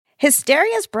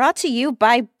Hysteria is brought to you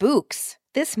by Books.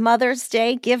 This Mother's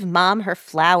Day, give Mom her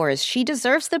flowers. She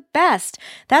deserves the best.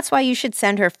 That's why you should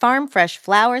send her farm fresh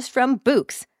flowers from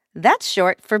Books. That's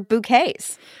short for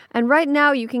bouquets. And right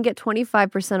now, you can get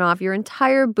 25% off your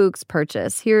entire Books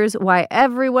purchase. Here's why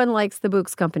everyone likes the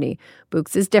Books company.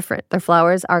 Books is different. Their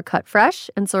flowers are cut fresh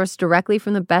and sourced directly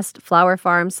from the best flower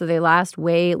farms, so they last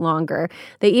way longer.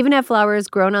 They even have flowers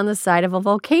grown on the side of a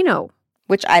volcano,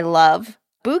 which I love.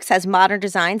 Books has modern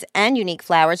designs and unique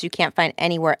flowers you can't find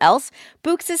anywhere else.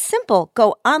 Books is simple.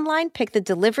 Go online, pick the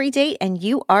delivery date, and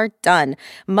you are done.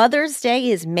 Mother's Day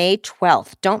is May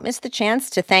 12th. Don't miss the chance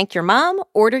to thank your mom.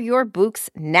 Order your Books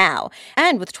now.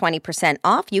 And with 20%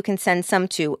 off, you can send some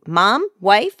to mom,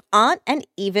 wife, aunt, and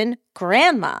even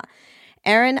grandma.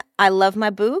 Erin, I love my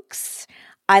Books.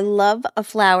 I love a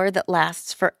flower that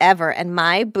lasts forever, and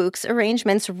my Books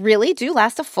arrangements really do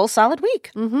last a full solid week.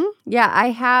 Mm-hmm. Yeah, I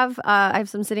have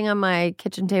some sitting on my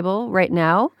kitchen table right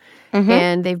now,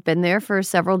 and they've been there for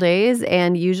several days,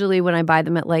 and usually when I buy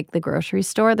them at, like, the grocery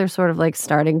store, they're sort of, like,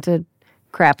 starting to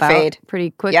fade out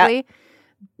pretty quickly. Yep.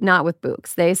 Not with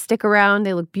Books. They stick around.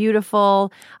 They look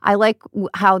beautiful. I like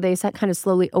how they kind of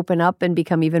slowly open up and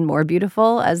become even more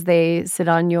beautiful as they sit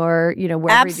on your, wherever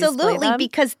Absolutely, you display them.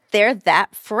 Because they're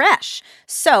that fresh.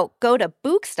 So go to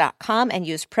Books.com and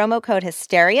use promo code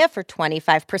Hysteria for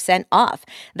 25% off.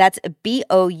 That's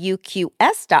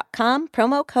BOUQS.com,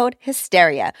 promo code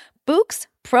Hysteria. Books,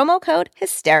 promo code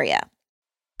Hysteria.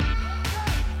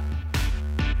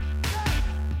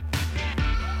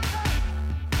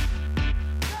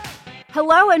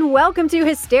 Hello and welcome to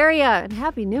Hysteria and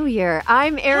Happy New Year.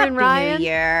 I'm Erin Ryan. Happy New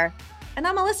Year. And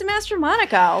I'm Alyssa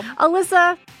Mastromonaco.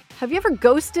 Alyssa, have you ever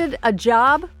ghosted a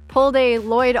job? Pulled a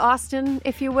Lloyd Austin,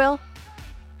 if you will?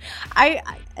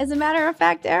 As a matter of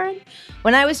fact, Erin,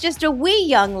 when I was just a wee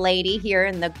young lady here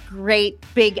in the great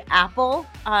Big Apple,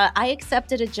 I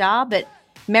accepted a job at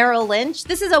Merrill Lynch.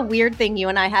 This is a weird thing you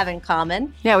and I have in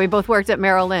common. Yeah, we both worked at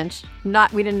Merrill Lynch.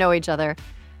 We didn't know each other.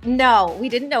 No, we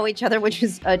didn't know each other, which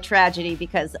is a tragedy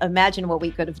because imagine what we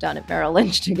could have done at Merrill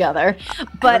Lynch together.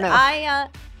 But I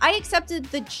accepted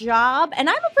the job, and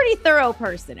I'm a pretty thorough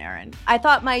person, Erin. I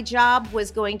thought my job was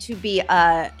going to be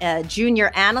a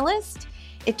junior analyst.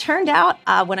 It turned out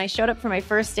when I showed up for my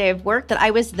first day of work that I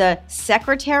was the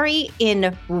secretary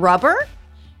in Rubber,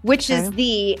 which is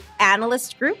the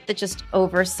analyst group that just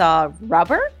oversaw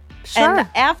Rubber. Sure. And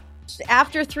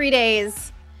after 3 days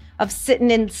of sitting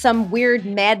in some weird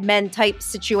Mad Men type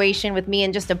situation with me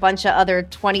and just a bunch of other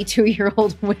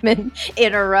 22-year-old women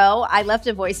in a row, I left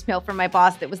a voicemail from my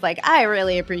boss that was like, I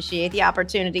really appreciate the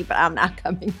opportunity, but I'm not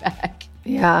coming back.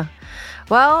 Yeah.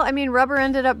 Well, I mean, Rubber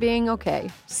ended up being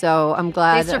okay, so I'm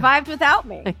glad. They survived without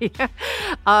me. Yeah.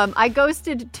 I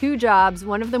ghosted 2 jobs.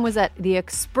 One of them was at the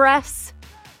Express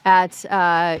at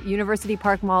University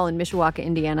Park Mall in Mishawaka,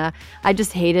 Indiana. I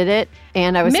just hated it.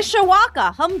 And I was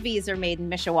Mishawaka. Humvees are made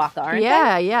in Mishawaka, aren't they?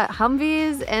 Yeah.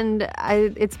 Humvees. And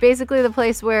it's basically the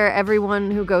place where everyone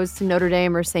who goes to Notre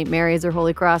Dame or St. Mary's or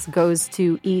Holy Cross goes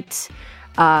to eat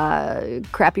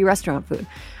crappy restaurant food.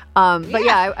 But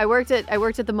yeah, I worked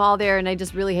at the mall there, and I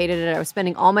just really hated it. I was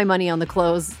spending all my money on the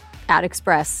clothes at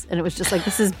Express, and it was just like,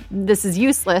 this is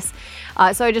useless.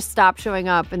 So I just stopped showing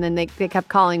up, and then they kept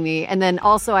calling me. And then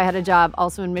also I had a job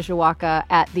also in Mishawaka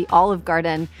at the Olive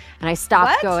Garden, and I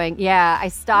stopped going. Yeah, I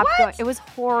stopped going. It was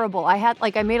horrible. I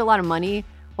made a lot of money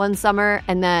one summer,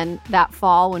 and then that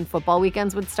fall when football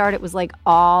weekends would start, it was like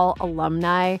all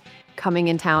alumni coming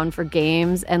in town for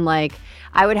games, and like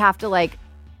I would have to like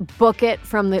book it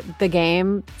from the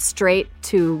game straight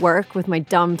to work with my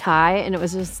dumb tie, and it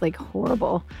was just like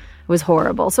horrible. It was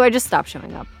horrible. So I just stopped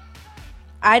showing up.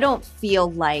 I don't feel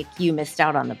like you missed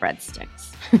out on the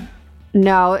breadsticks.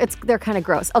 No, they're kind of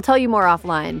gross. I'll tell you more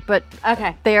offline, but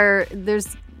okay.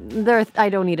 I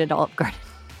don't eat at Olive Garden.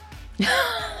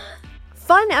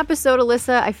 Fun episode,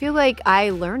 Alyssa. I feel like I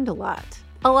learned a lot.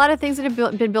 A lot of things that have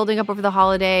been building up over the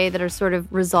holiday that are sort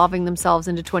of resolving themselves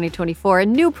into 2024,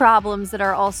 and new problems that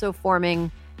are also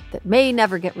forming that may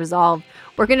never get resolved.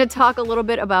 We're going to talk a little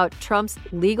bit about Trump's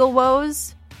legal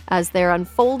woes as they're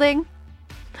unfolding.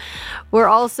 We're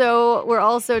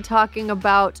also talking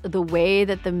about the way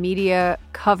that the media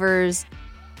covers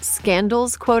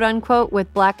scandals, quote unquote,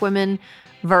 with Black women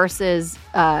versus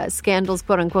scandals,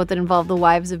 quote unquote, that involve the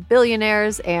wives of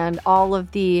billionaires and all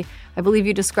of the, I believe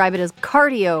you describe it as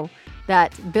cardio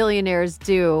that billionaires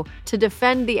do to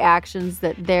defend the actions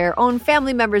that their own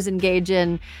family members engage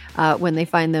in when they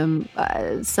find them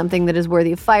something that is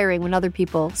worthy of firing, when other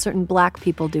people, certain Black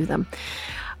people, do them.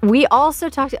 We also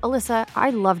talked to Alyssa. I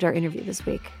loved our interview this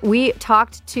week. We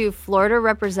talked to Florida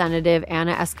Representative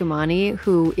Anna Eskamani,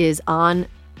 who is on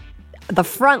the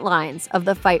front lines of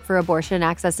the fight for abortion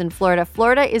access in Florida.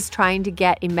 Florida is trying to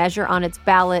get a measure on its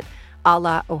ballot, a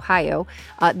la Ohio,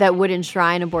 that would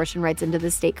enshrine abortion rights into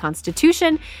the state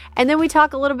constitution. And then we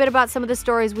talk a little bit about some of the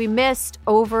stories we missed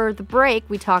over the break.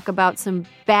 We talk about some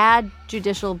bad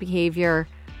judicial behavior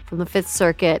from the Fifth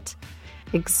Circuit.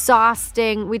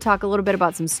 Exhausting. We talk a little bit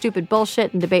about some stupid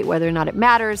bullshit and debate whether or not it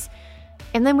matters.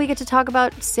 And then we get to talk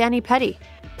about Sani Petty.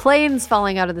 Planes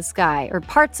falling out of the sky, or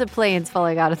parts of planes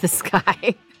falling out of the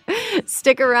sky.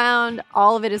 Stick around.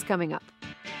 All of it is coming up.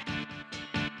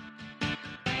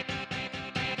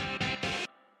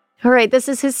 All right, this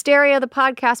is Hysteria, the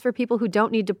podcast for people who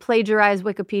don't need to plagiarize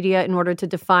Wikipedia in order to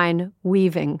define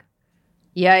weaving.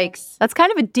 Yikes. That's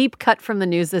kind of a deep cut from the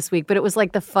news this week, but it was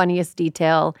like the funniest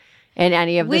detail in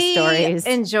any of the stories.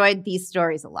 We enjoyed these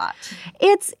stories a lot.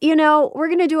 It's, we're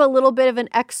going to do a little bit of an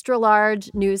extra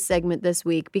large news segment this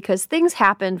week because things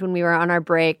happened when we were on our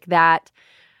break that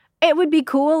it would be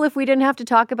cool if we didn't have to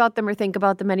talk about them or think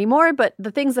about them anymore, but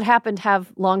the things that happened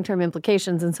have long-term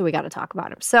implications, and so we got to talk about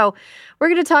them. So we're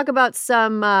going to talk about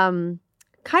some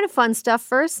kind of fun stuff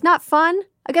first. Not fun,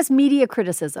 I guess media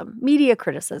criticism.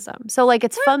 So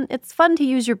it's fun to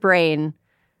use your brain.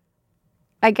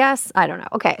 I guess, I don't know.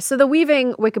 Okay, so the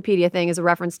weaving Wikipedia thing is a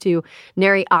reference to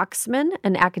Neri Ackman,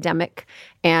 an academic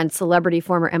and celebrity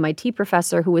former MIT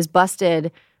professor who was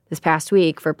busted this past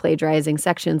week for plagiarizing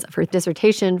sections of her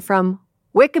dissertation from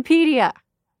Wikipedia.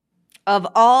 Of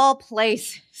all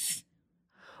places.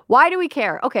 Why do we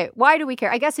care? Okay, why do we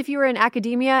care? I guess if you were in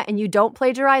academia and you don't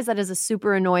plagiarize, that is a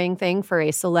super annoying thing for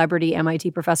a celebrity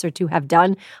MIT professor to have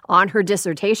done on her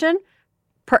dissertation.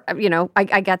 I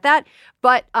get that.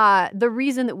 But the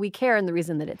reason that we care and the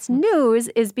reason that it's news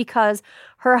is because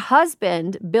her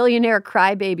husband, billionaire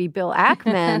crybaby Bill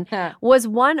Ackman, was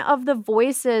one of the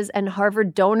voices and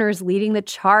Harvard donors leading the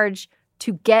charge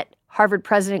to get Harvard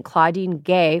President Claudine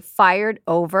Gay fired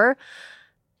over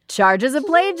charges of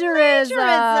plagiarism.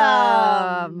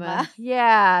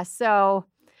 Yeah, so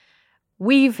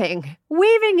weaving.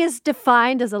 Weaving is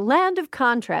defined as a land of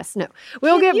contrast. No.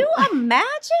 Can you imagine?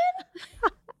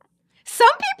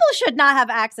 Some people should not have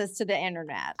access to the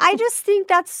internet. I just think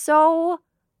that's so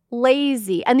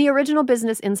lazy. And the original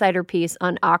Business Insider piece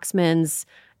on Ackman's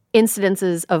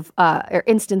instances of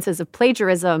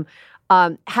plagiarism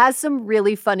has some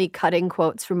really funny cutting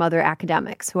quotes from other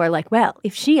academics who are like, well,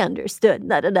 if she understood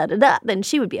then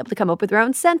she would be able to come up with her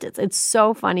own sentence. It's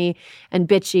so funny and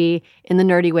bitchy in the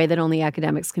nerdy way that only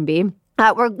academics can be.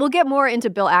 We'll get more into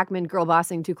Bill Ackman girl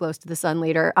bossing too close to the sun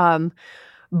later.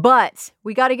 But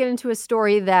we got to get into a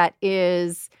story that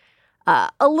is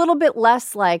a little bit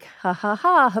less like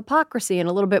hypocrisy and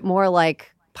a little bit more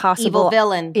like possible evil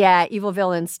villain. Yeah, evil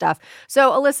villain stuff.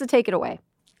 So Alyssa, take it away.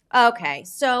 Okay.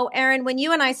 So, Erin, when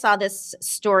you and I saw this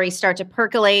story start to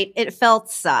percolate, it felt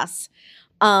sus.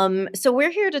 So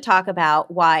we're here to talk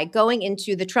about why going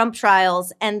into the Trump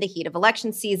trials and the heat of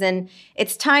election season,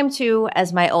 it's time to,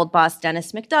 as my old boss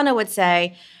Dennis McDonough would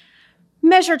say,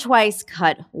 measure twice,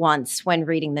 cut once when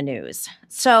reading the news.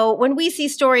 So when we see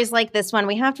stories like this one,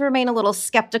 we have to remain a little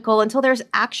skeptical until there's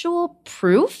actual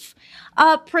proof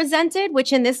presented,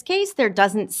 which in this case, there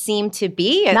doesn't seem to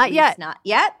be. Not yet. Not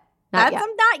yet. Not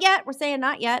yet. We're saying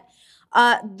not yet.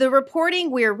 The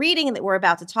reporting we're reading and that we're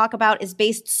about to talk about is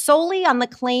based solely on the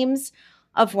claims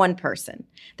of one person.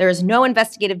 There is no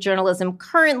investigative journalism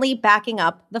currently backing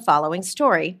up the following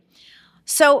story.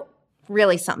 So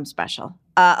really something special.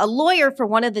 A lawyer for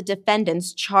one of the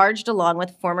defendants charged along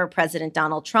with former President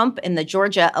Donald Trump in the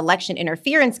Georgia election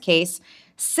interference case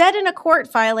said in a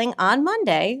court filing on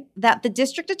Monday that the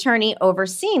district attorney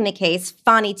overseeing the case,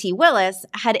 Fani T. Willis,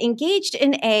 had engaged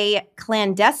in a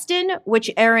clandestine,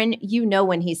 which, Erin,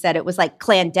 when he said it was like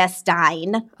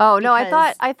clandestine. Oh, no,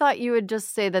 I thought you would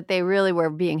just say that they really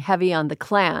were being heavy on the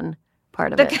Klan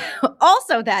part of it.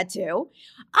 Also that too.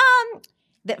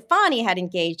 That Fani had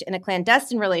engaged in a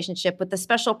clandestine relationship with the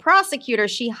special prosecutor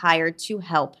she hired to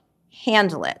help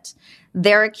handle it.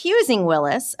 They're accusing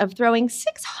Willis of throwing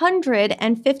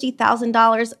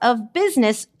 $650,000 of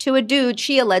business to a dude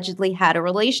she allegedly had a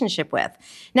relationship with.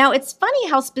 Now, it's funny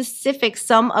how specific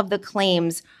some of the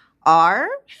claims are.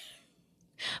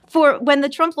 For when the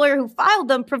Trump lawyer who filed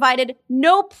them provided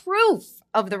no proof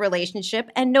of the relationship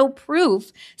and no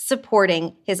proof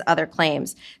supporting his other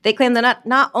claims. They claim that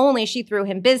not only she threw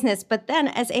him business, but then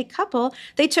as a couple,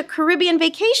 they took Caribbean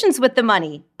vacations with the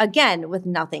money, again, with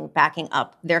nothing backing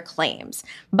up their claims.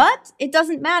 But it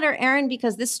doesn't matter, Erin,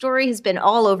 because this story has been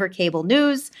all over cable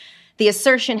news. The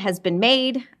assertion has been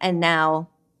made, and now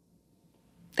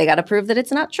they got to prove that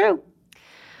it's not true.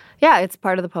 Yeah, it's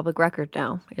part of the public record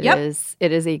now.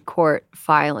 It is a court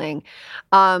filing.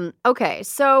 Okay,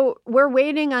 so we're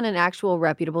waiting on an actual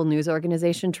reputable news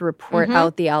organization to report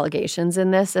out the allegations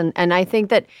in this. And I think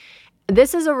that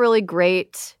this is a really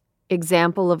great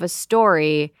example of a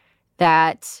story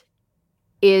that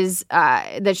is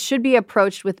that should be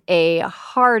approached with a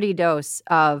hearty dose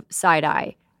of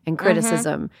side-eye and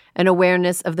criticism and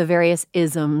awareness of the various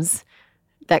isms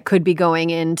that could be going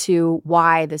into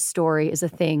why this story is a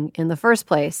thing in the first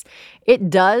place. It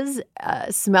does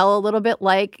smell a little bit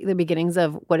like the beginnings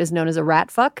of what is known as a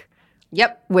rat fuck.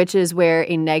 Yep. Which is where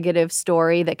a negative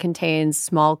story that contains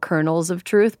small kernels of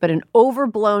truth, but an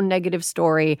overblown negative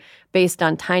story based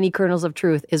on tiny kernels of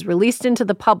truth is released into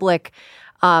the public.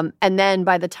 And then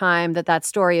by the time that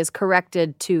story is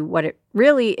corrected to what it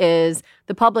really is,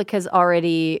 the public has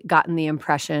already gotten the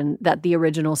impression that the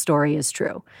original story is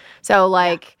true. So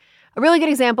a really good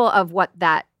example of what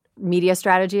that media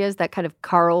strategy is, that kind of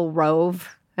Karl Rove,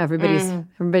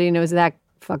 everybody knows who that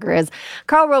fucker is.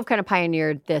 Karl Rove kind of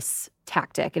pioneered this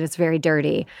tactic, and it's very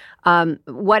dirty.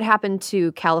 What happened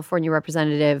to California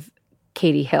Representative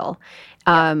Katie Hill?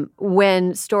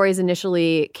 When stories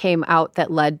initially came out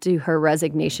that led to her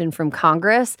resignation from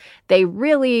Congress, they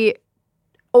really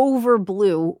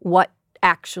overblew what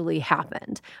actually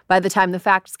happened. By the time the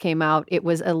facts came out, it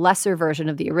was a lesser version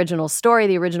of the original story,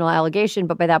 the original allegation,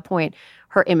 but by that point,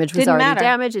 her image was already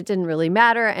damaged. It didn't really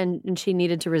matter, and she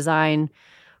needed to resign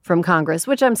from Congress,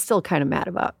 which I'm still kind of mad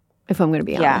about, if I'm going to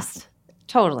be honest.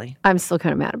 Totally. I'm still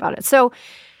kind of mad about it. So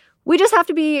we just have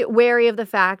to be wary of the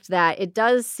fact that it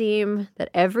does seem that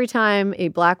every time a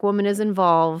Black woman is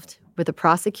involved with a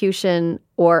prosecution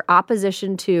or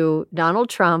opposition to Donald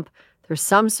Trump, there's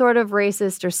some sort of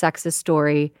racist or sexist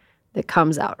story that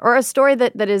comes out, or a story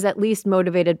that is at least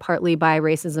motivated partly by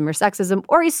racism or sexism,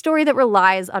 or a story that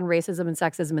relies on racism and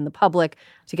sexism in the public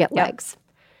to get legs.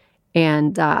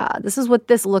 And this is what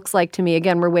this looks like to me.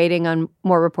 Again, we're waiting on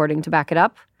more reporting to back it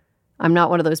up. I'm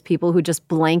not one of those people who just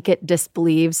blanket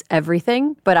disbelieves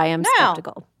everything, but I am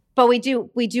skeptical. But we do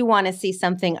want to see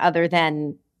something other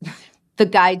than the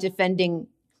guy defending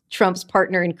Trump's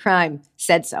partner in crime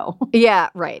said so. Yeah,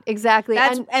 right. Exactly.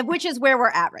 And which is where we're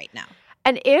at right now.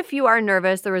 And if you are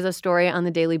nervous, there was a story on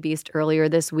the Daily Beast earlier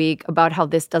this week about how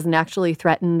this doesn't actually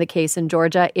threaten the case in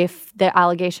Georgia. If the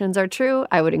allegations are true,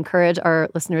 I would encourage our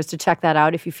listeners to check that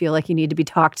out if you feel like you need to be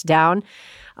talked down.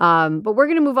 But we're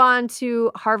going to move on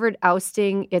to Harvard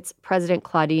ousting its president,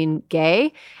 Claudine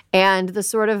Gay, and the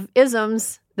sort of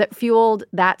isms that fueled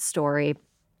that story.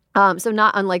 So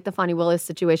not unlike the Fani Willis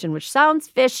situation, which sounds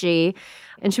fishy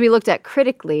and should be looked at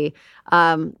critically,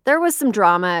 there was some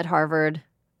drama at Harvard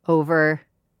over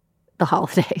the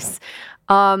holidays.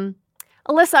 Alyssa,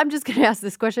 I'm just going to ask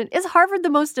this question. Is Harvard the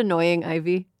most annoying,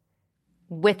 Ivy?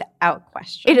 Without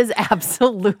question. It is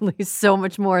absolutely so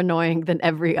much more annoying than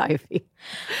every Ivy.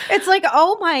 It's like,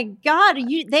 oh my God,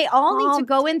 they all need to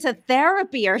go into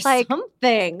therapy or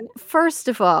something. First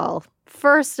of all,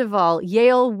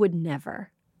 Yale would never.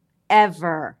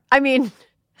 Ever. I mean,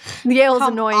 Yale's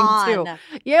annoying too.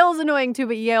 Yale's annoying too,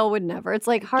 but Yale would never. It's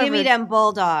like Harvard. Give me them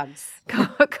Bulldogs.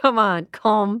 Come on,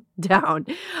 calm down.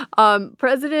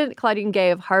 President Claudine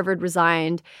Gay of Harvard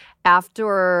resigned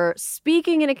after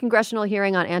speaking in a congressional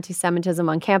hearing on anti-Semitism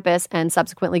on campus and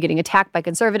subsequently getting attacked by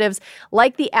conservatives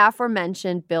like the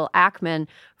aforementioned Bill Ackman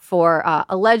for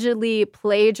allegedly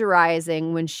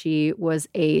plagiarizing when she was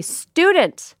a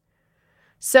student.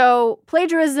 So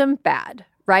plagiarism, bad.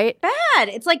 Right? Bad.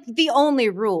 It's like the only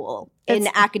rule in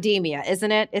academia,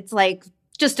 isn't it? It's like,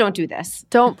 just don't do this.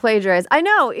 Don't plagiarize. I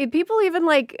know. People even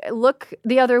look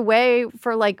the other way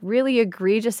for really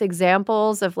egregious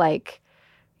examples of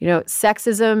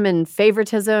sexism and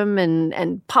favoritism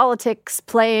and politics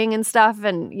playing and stuff.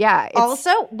 And yeah.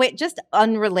 Also, wait, just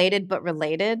unrelated but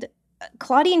related.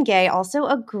 Claudine Gay, also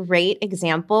a great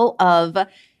example of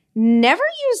never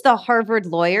use the Harvard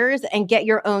lawyers and get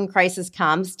your own crisis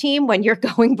comms team when you're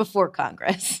going before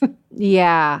Congress.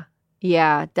 Yeah,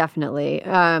 definitely.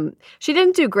 She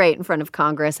didn't do great in front of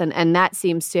Congress, and that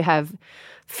seems to have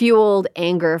fueled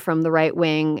anger from the right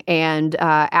wing. And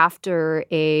after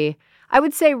I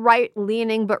would say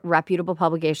right-leaning but reputable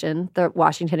publication, the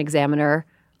Washington Examiner,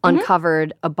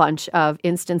 uncovered a bunch of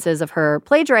instances of her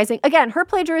plagiarizing. Again, her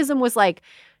plagiarism was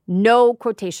no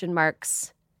quotation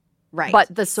marks. Right.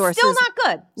 But the sources... Still not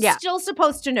good. Yeah. Still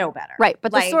supposed to know better. Right.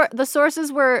 But the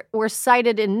sources were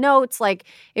cited in notes.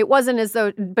 It wasn't as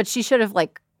though... But she should have,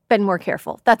 been more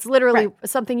careful. That's literally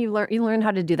something you learn. You learn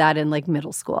how to do that in,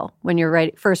 middle school when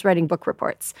you're first writing book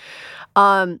reports.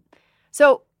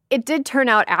 So it did turn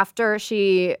out after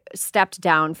she stepped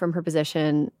down from her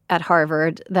position at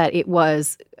Harvard that it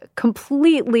was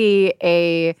completely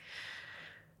a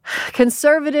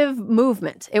conservative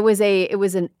movement. It was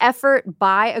an effort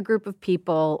by a group of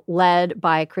people led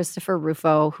by Christopher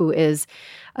Rufo, who is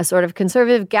a sort of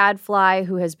conservative gadfly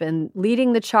who has been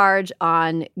leading the charge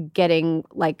on getting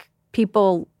like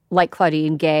people like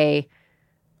Claudine Gay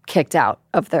kicked out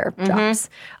of their jobs.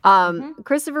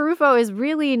 Christopher Rufo is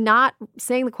really not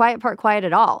saying the quiet part quiet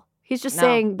at all. He's just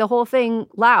saying the whole thing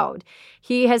loud.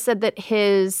 He has said that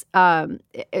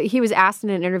he was asked in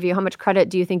an interview, how much credit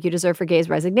do you think you deserve for Gay's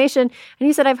resignation? And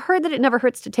he said, I've heard that it never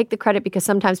hurts to take the credit because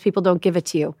sometimes people don't give it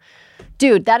to you.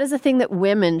 Dude, that is a thing that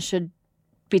women should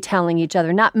be telling each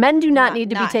other. Men do not need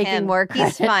to be taking more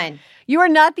credit. He's fine. You are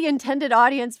not the intended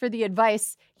audience for the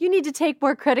advice. You need to take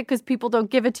more credit because people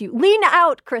don't give it to you. Lean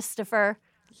out, Christopher.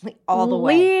 All the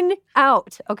way. Lean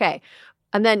out. Okay.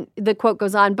 And then the quote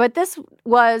goes on, but this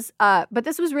was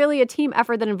really a team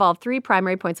effort that involved 3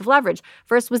 primary points of leverage.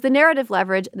 First was the narrative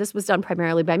leverage. This was done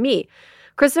primarily by me,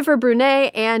 Christopher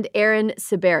Brunet, and Aaron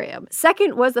Siberium.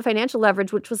 Second was the financial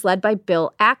leverage, which was led by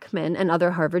Bill Ackman and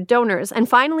other Harvard donors. And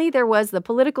finally, there was the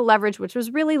political leverage, which was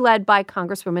really led by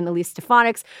Congresswoman Elise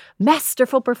Stefanik's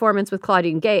masterful performance with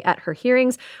Claudine Gay at her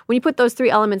hearings. When you put those 3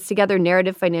 elements together,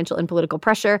 narrative, financial, and political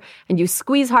pressure, and you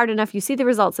squeeze hard enough, you see the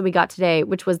results that we got today,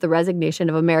 which was the resignation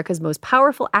of America's most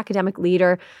powerful academic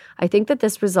leader. I think that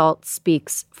this result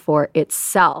speaks for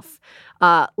itself.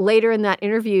 Later in that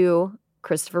interview,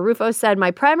 Christopher Rufo said,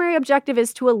 my primary objective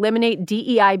is to eliminate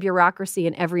DEI bureaucracy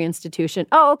in every institution.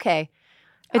 Oh, okay.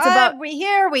 It's about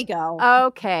here we go.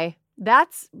 Okay.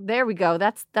 There we go.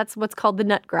 That's what's called the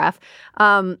nut graph.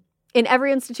 In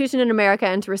every institution in America,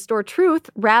 and to restore truth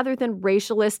rather than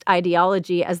racialist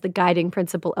ideology as the guiding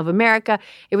principle of America.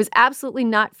 It was absolutely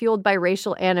not fueled by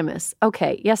racial animus.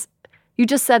 Okay. Yes. You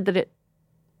just said it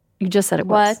was.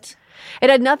 What?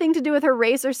 It had nothing to do with her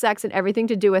race or sex and everything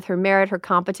to do with her merit, her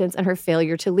competence, and her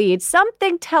failure to lead.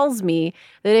 Something tells me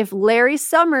that if Larry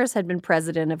Summers had been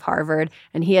president of Harvard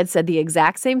and he had said the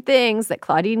exact same things that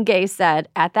Claudine Gay said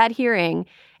at that hearing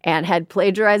and had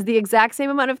plagiarized the exact same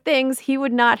amount of things, he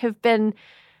would not have been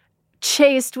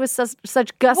chased with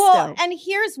such gusto. Well, and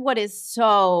here's what is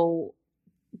so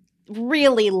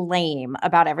really lame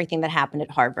about everything that happened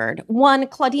at Harvard. One,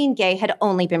 Claudine Gay had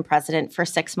only been president for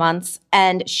 6 months,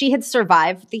 and she had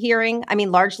survived the hearing. I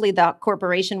mean, largely the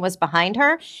corporation was behind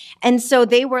her. And so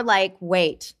they were like,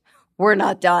 wait, we're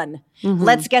not done.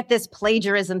 Let's get this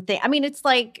plagiarism thing. I mean,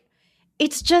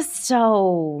 it's just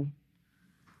so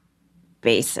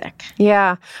basic.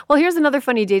 Yeah. Well, here's another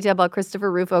funny detail about Christopher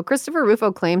Rufo. Christopher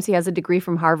Rufo claims he has a degree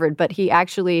from Harvard, but he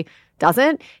actually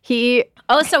doesn't.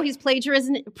 So he's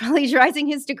plagiarizing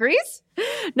his degrees?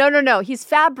 No. He's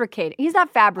fabricating. He's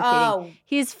not fabricating. Oh,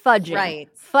 he's fudging. right.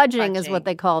 Fudging is what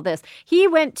they call this. He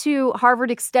went to Harvard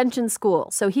Extension School,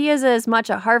 so he is as much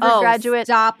a Harvard graduate.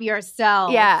 Stop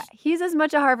yourself. Yeah, he's as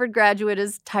much a Harvard graduate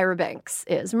as Tyra Banks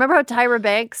is. Remember how Tyra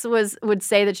Banks would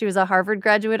say that she was a Harvard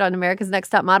graduate on America's Next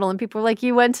Top Model, and people were like,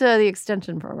 "You went to the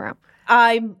extension program."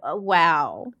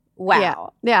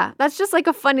 Wow. Yeah. That's just like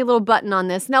a funny little button on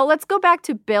this. Now let's go back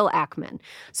to Bill Ackman.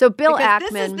 So Bill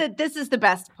Ackman. This is the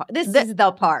best part. This is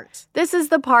the part. This is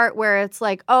the part where it's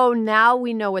like, oh, now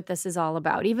we know what this is all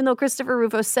about. Even though Christopher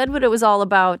Rufo said what it was all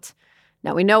about,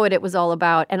 now we know what it was all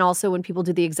about. And also when people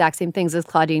do the exact same things as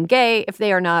Claudine Gay, if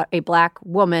they are not a Black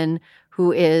woman who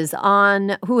has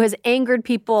angered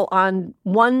people on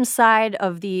one side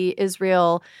of the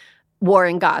Israel war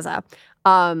in Gaza,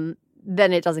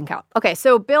 then it doesn't count. Okay,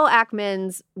 so Bill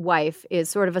Ackman's wife is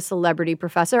sort of a celebrity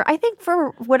professor. I think for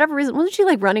whatever reason, wasn't she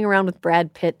like running around with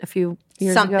Brad Pitt a few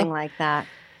years ago? Something like that.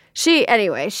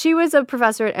 She was a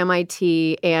professor at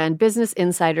MIT, and Business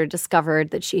Insider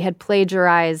discovered that she had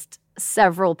plagiarized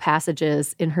several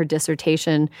passages in her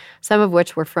dissertation, some of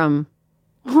which were from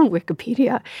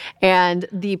Wikipedia. And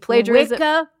the plagiarism...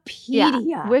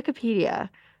 Wikipedia.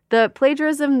 The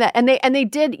plagiarism and they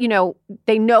did,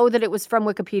 they know that it was from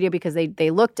Wikipedia because they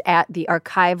looked at the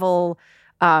archival,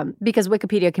 because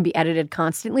Wikipedia can be edited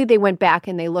constantly. They went back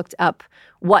and they looked up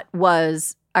what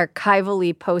was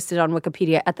archivally posted on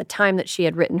Wikipedia at the time that she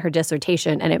had written her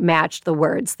dissertation, and it matched the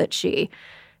words that she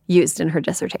used in her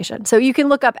dissertation. So you can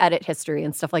look up edit history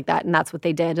and stuff like that, and that's what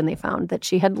they did, and they found that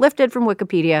she had lifted from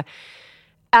Wikipedia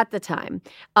at the time.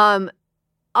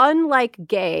 Unlike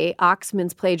Gay,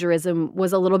 Ackman's plagiarism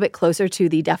was a little bit closer to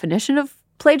the definition of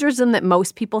plagiarism that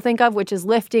most people think of, which is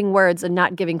lifting words and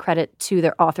not giving credit to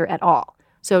their author at all.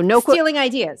 So no stealing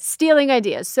ideas. Stealing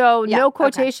ideas. So Yeah, no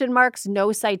quotation marks,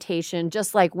 no citation,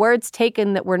 just like words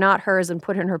taken that were not hers and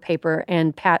put in her paper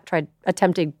and tried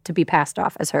attempting to be passed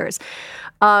off as hers.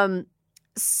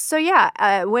 So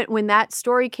yeah, when that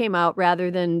story came out, rather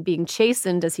than being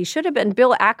chastened as he should have been,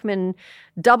 Bill Ackman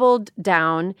doubled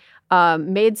down,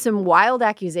 made some wild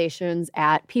accusations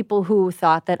at people who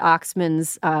thought that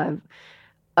Oxman's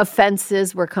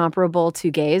offenses were comparable to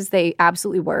gays. They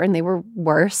absolutely were, and they were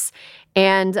worse.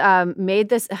 And made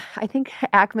this, I think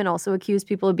Ackman also accused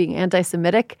people of being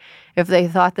anti-Semitic if they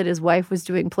thought that his wife was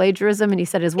doing plagiarism. And he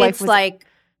said his wife was like,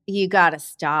 you gotta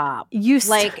stop.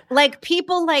 Like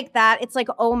people like that. It's like,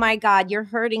 oh my God, you're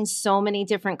hurting so many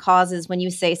different causes when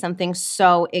you say something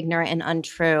so ignorant and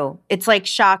untrue. It's like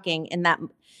shocking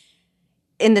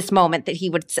in this moment that he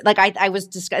would like. I was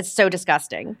it's so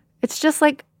disgusting. It's just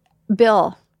like,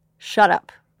 Bill, shut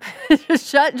up. just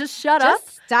shut up.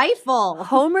 Stifle.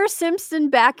 Homer Simpson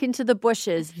back into the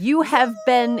bushes. You have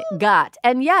been got.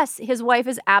 And yes, his wife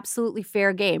is absolutely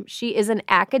fair game. She is an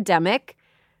academic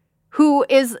who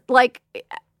is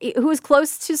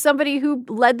close to somebody who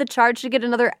led the charge to get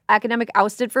another academic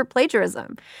ousted for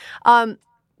plagiarism.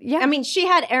 Yeah. I mean, she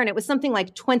had, Aaron, it was something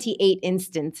like 28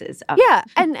 instances of it.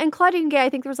 And Claudine Gay, I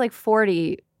think there was like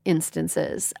 40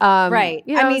 instances. Right.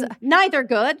 I mean, neither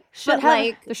good.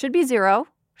 There should be zero.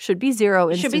 Should be zero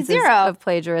instances of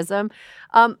plagiarism.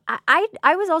 I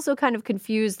was also kind of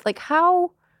confused, like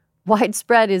how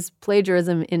widespread is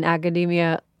plagiarism in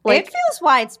academia? Like, it feels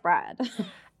widespread.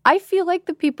 I feel like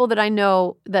the people that I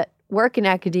know that work in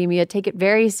academia take it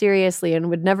very seriously and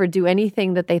would never do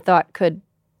anything that they thought could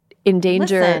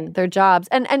endanger their jobs.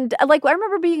 And like, I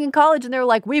remember being in college and they were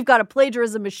like, we've got a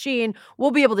plagiarism machine.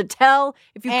 We'll be able to tell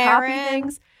if you copy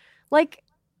things. Like,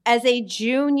 as a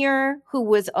junior who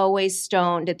was always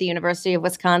stoned at the University of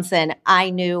Wisconsin,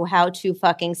 I knew how to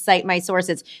fucking cite my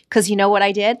sources. Because you know what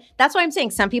I did? That's why I'm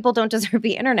saying some people don't deserve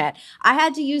the internet. I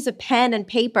had to use a pen and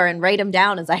paper and write them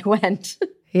down as I went.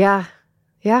 Yeah,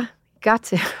 got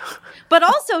to. But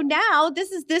also now,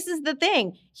 this is the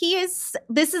thing.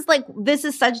 This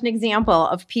is such an example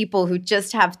of people who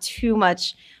just have too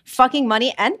much fucking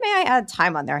money and, may I add,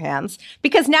 time on their hands.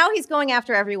 Because now he's going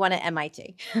after everyone at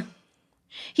MIT.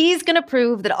 He's going to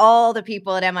prove that all the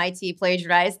people at MIT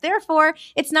plagiarized. Therefore,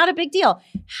 it's not a big deal.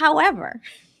 However,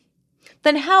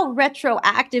 then how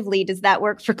retroactively does that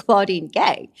work for Claudine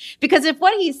Gay? Because if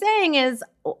what he's saying is,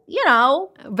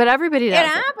 but everybody does it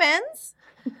happens.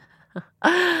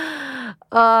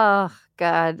 Oh,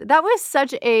 God. That was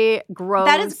such a gross.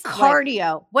 That is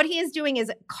cardio. What he is doing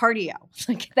is cardio.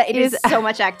 It is so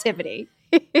much activity.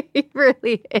 He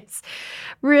really is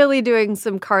really doing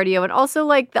some cardio. And also,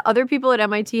 like, the other people at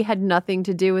MIT had nothing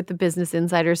to do with the Business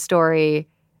Insider story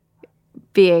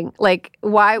being like,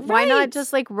 why not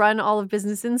just like run all of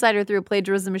Business Insider through a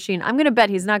plagiarism machine? I'm going to bet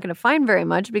he's not going to find very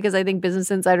much because I think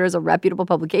Business Insider is a reputable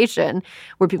publication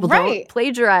where people don't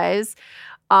plagiarize.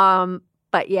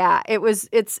 But yeah,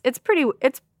 it's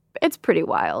pretty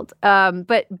wild.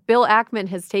 But Bill Ackman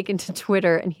has taken to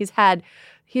Twitter and he's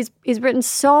written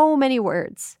so many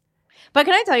words. But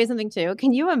can I tell you something too?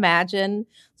 Can you imagine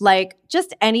like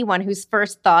just anyone whose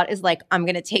first thought is like, I'm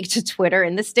going to take to Twitter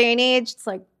in this day and age? It's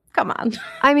like, come on.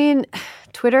 I mean,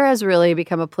 Twitter has really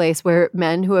become a place where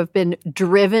men who have been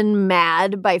driven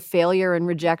mad by failure and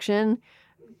rejection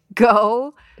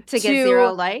go to get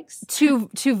 0 likes to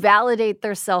validate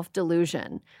their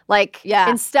self-delusion. Like,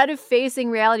 instead of facing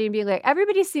reality and being like,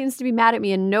 everybody seems to be mad at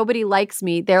me and nobody likes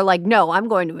me, they're like, no, I'm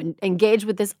going to engage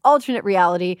with this alternate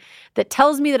reality that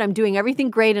tells me that I'm doing everything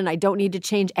great and I don't need to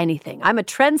change anything. I'm a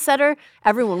trendsetter.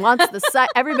 Everyone wants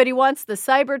everybody wants the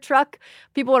Cybertruck.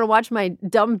 People want to watch my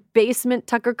dumb basement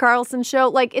Tucker Carlson show.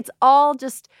 Like, it's all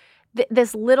just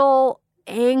this little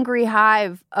angry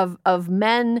hive of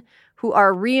men who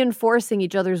are reinforcing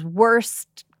each other's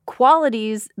worst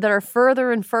qualities that are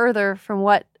further and further from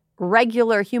what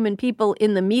regular human people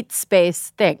in the meat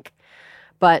space think.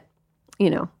 But,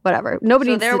 whatever.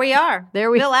 Nobody. So there we are.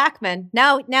 Bill Ackman.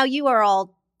 Now you are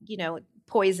all,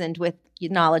 poisoned with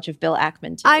knowledge of Bill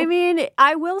Ackman too. I mean,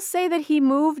 I will say that he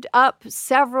moved up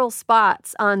several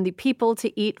spots on the people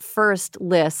to eat first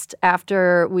list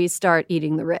after we start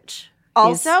eating the rich.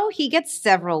 Also, he gets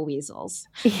several weasels.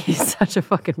 He's such a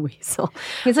fucking weasel.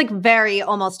 He's like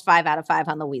almost 5 out of 5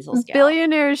 on the weasel scale.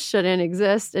 Billionaires shouldn't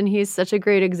exist, and he's such a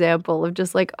great example of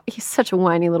just like, he's such a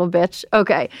whiny little bitch.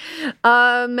 Okay.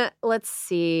 Let's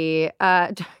see.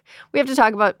 We have to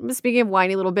talk about, speaking of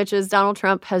whiny little bitches, Donald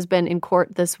Trump has been in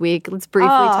court this week. Let's briefly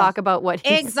talk about what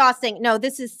he's... Exhausting. No,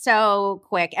 this is so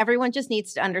quick. Everyone just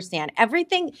needs to understand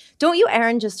everything. Don't you,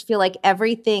 Aaron, just feel like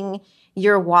everything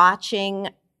you're watching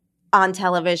on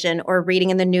television or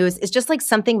reading in the news is just like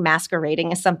something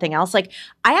masquerading as something else. Like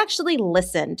I actually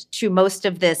listened to most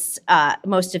of this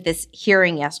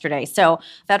hearing yesterday. So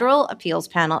federal appeals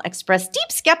panel expressed deep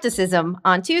skepticism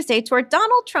on Tuesday toward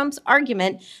Donald Trump's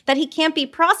argument that he can't be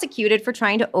prosecuted for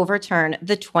trying to overturn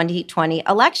the 2020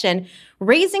 election,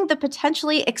 raising the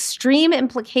potentially extreme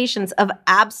implications of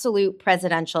absolute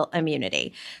presidential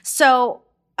immunity. So,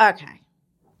 okay.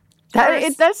 That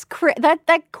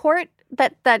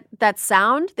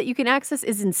sound that you can access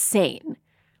is insane.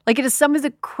 Like it is some of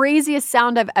the craziest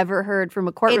sound I've ever heard from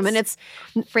a courtroom. And it's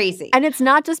crazy. And it's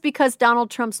not just because Donald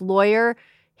Trump's lawyer,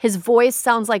 his voice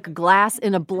sounds like glass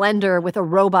in a blender with a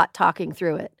robot talking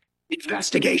through it.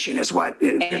 Investigation is what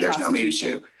there's no means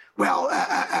to. Well,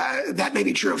 that may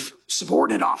be true of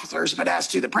subordinate officers, but as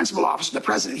to the principal officer, the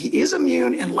president, he is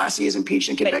immune unless he is impeached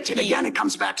and convicted. Again, it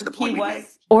comes back to the point we made.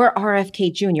 Or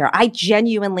RFK Jr. I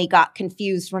genuinely got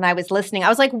confused when I was listening. I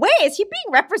was like, wait, is he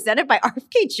being represented by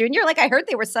RFK Jr.? Like I heard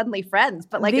they were suddenly friends,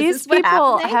 but like these is this what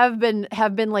people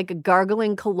have been like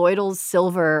gargling colloidal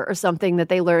silver or something that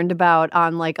they learned about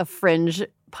on like a fringe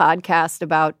podcast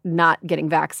about not getting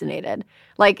vaccinated.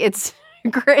 Like it's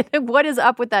great. What is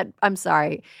up with that? I'm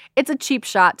sorry. It's a cheap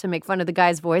shot to make fun of the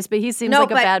guy's voice, but he seems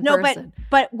like a bad person.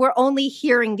 But we're only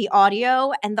hearing the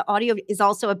audio, and the audio is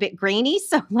also a bit grainy.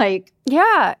 So, like,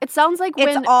 yeah, it sounds like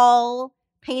it's all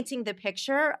painting the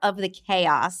picture of the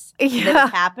chaos that is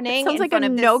happening. It sounds like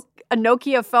a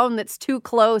Nokia phone that's too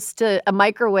close to a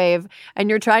microwave,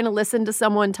 and you're trying to listen to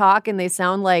someone talk, and they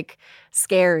sound like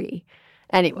scary.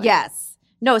 Anyway, yes.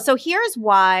 No, so here's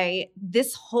why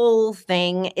this whole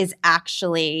thing is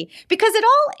actually, because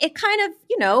it kind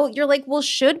of, you're like, well,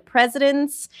 should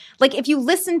presidents, like if you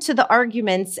listen to the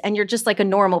arguments and you're just like a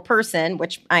normal person,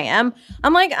 which I am,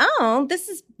 I'm like, oh, this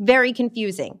is very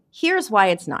confusing. Here's why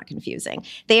it's not confusing.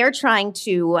 They are trying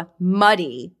to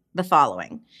muddy the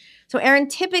following. So Aaron,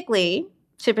 typically,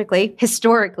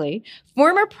 historically,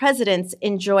 former presidents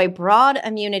enjoy broad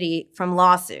immunity from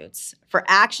lawsuits for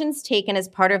actions taken as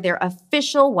part of their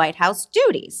official White House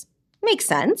duties. Makes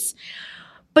sense.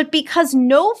 But because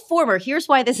here's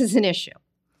why this is an issue.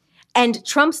 And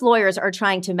Trump's lawyers are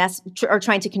trying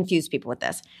to confuse people with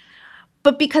this.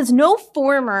 But because no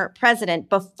former president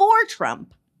before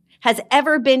Trump has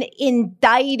ever been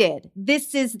indicted,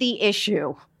 this is the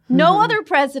issue. No other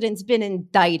president's been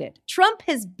indicted. Trump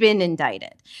has been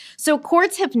indicted. So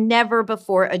courts have never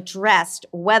before addressed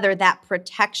whether that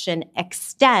protection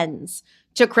extends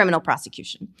to criminal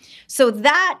prosecution. So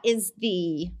that is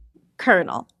the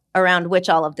kernel around which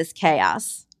all of this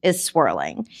chaos is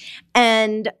swirling.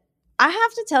 And I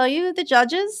have to tell you, the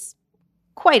judges,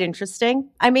 quite interesting.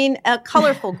 I mean, a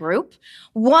colorful group.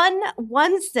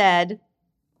 One said,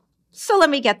 so let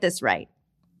me get this right.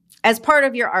 As part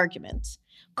of your argument,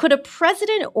 could a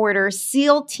president order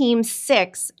SEAL Team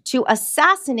 6 to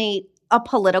assassinate a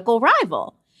political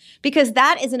rival? Because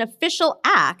that is an official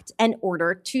act and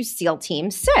order to SEAL Team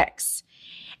 6.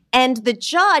 And the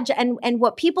judge, and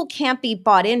what people can't be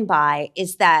bought in by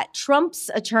is that Trump's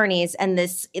attorneys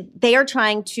they are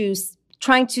trying to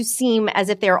seem as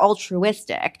if they're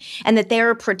altruistic and that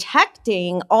they're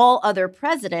protecting all other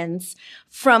presidents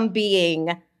from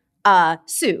being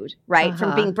sued, right?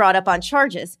 From being brought up on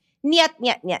charges. Niet.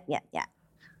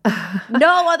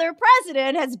 No other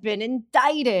president has been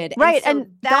indicted. Right. And so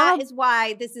that is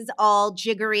why this is all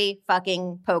jiggery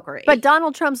fucking pokery. But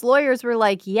Donald Trump's lawyers were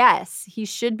like, yes, he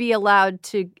should be allowed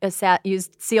to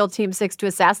use SEAL Team 6 to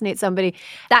assassinate somebody.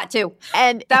 That too.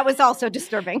 And that was also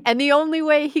disturbing. And the only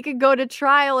way he could go to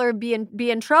trial or be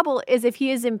in trouble is if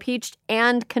he is impeached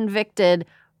and convicted,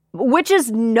 which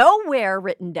is nowhere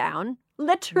written down.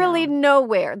 Literally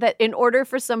nowhere. That in order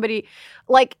for somebody,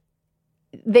 like,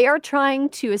 they are trying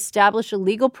to establish a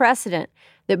legal precedent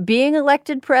that being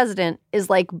elected president is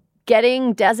like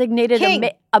getting designated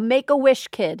a Make-A-Wish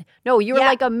kid. No, you're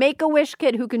like a Make-A-Wish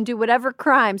kid who can do whatever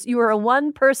crimes. You are a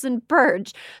one-person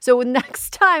purge. So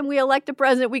next time we elect a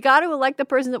president, we got to elect a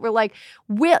person that we're like,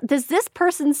 does this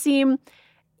person seem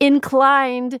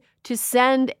inclined to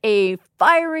send a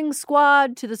firing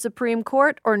squad to the Supreme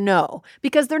Court or no?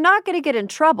 Because they're not going to get in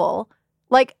trouble.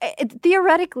 Like,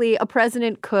 theoretically, a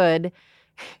president could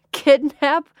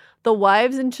kidnap the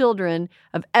wives and children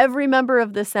of every member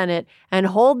of the Senate and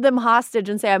hold them hostage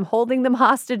and say, I'm holding them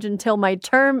hostage until my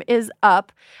term is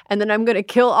up, and then I'm going to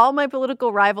kill all my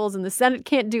political rivals, and the Senate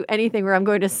can't do anything, or I'm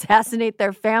going to assassinate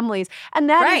their families. And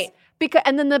that is because,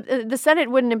 and then the Senate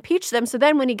wouldn't impeach them. So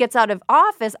then when he gets out of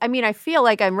office, I mean, I feel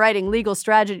like I'm writing legal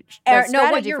strategy.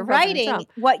 What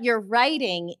you're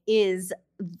writing is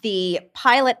the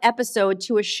pilot episode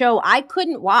to a show I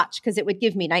couldn't watch because it would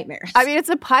give me nightmares. I mean, it's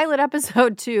a pilot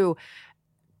episode to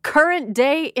current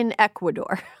day in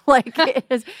Ecuador. Like, it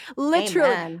is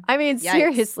literally. Amen. I mean, Yikes.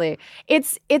 seriously,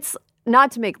 it's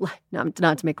not to make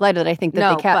light of it. I think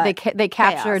that they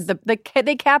captured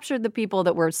they captured the people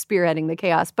that were spearheading the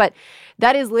chaos. But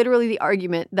that is literally the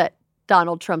argument that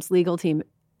Donald Trump's legal team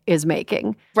is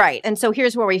making. Right. And so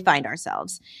here's where we find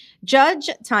ourselves. Judge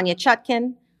Tanya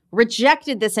Chutkan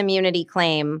rejected this immunity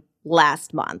claim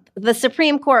last month. The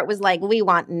Supreme Court was like, we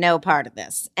want no part of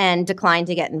this, and declined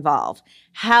to get involved.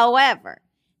 However,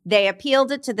 they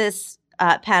appealed it to this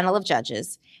panel of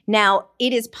judges. Now,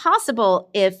 it is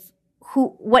possible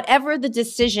whatever the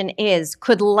decision is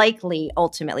could likely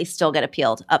ultimately still get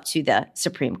appealed up to the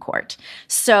Supreme Court.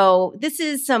 So this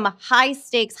is some high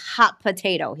stakes hot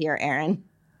potato here, Erin.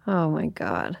 Oh, my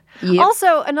God. Yep.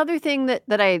 Also, another thing that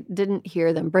I didn't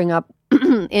hear them bring up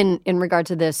in regard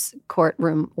to this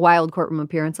wild courtroom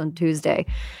appearance on Tuesday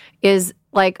is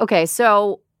like, okay,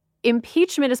 so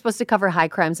impeachment is supposed to cover high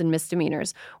crimes and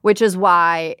misdemeanors, which is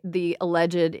why the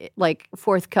alleged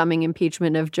forthcoming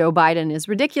impeachment of Joe Biden is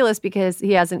ridiculous because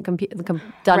he hasn't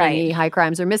done any high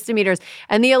crimes or misdemeanors.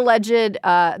 And the alleged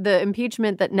the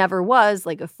impeachment that never was,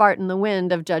 like a fart in the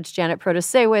wind, of Judge Janet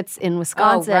Protasewicz in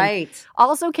Wisconsin,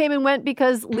 also came and went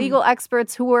because legal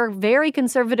experts who were very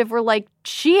conservative were like,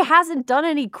 she hasn't done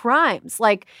any crimes.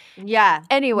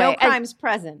 Anyway, no crimes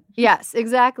present. Yes,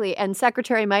 exactly. And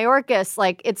Secretary Mayorkas,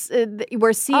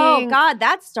 we're seeing. Oh God,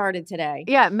 that started today.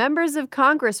 Yeah, members of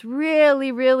Congress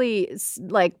really, really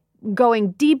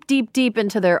going deep, deep, deep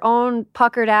into their own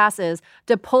puckered asses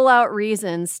to pull out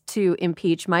reasons to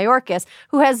impeach Mayorkas,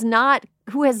 who has not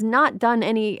done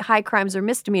any high crimes or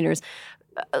misdemeanors.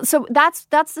 So that's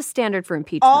the standard for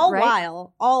impeachment,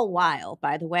 All while,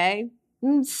 by the way,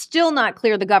 still not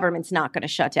clear the government's not going to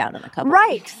shut down in a couple of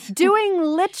weeks. Doing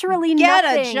literally Get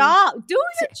nothing. Get a job. Do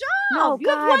your job. No, you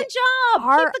have one job.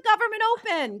 Keep the government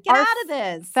open. Get out of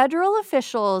this. Federal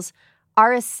officials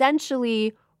are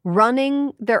essentially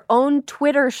running their own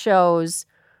Twitter shows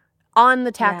on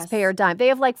the taxpayer dime. They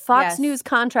have Fox News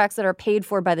contracts that are paid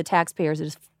for by the taxpayers. It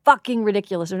is fucking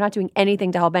ridiculous. They're not doing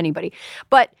anything to help anybody.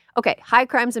 But, okay, high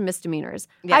crimes and misdemeanors.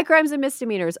 Yeah. High crimes and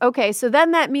misdemeanors. Okay, so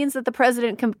then that means that the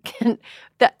president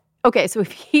so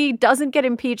if he doesn't get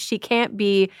impeached, he can't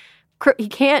be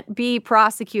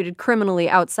prosecuted criminally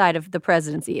outside of the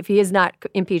presidency if he is not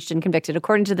impeached and convicted,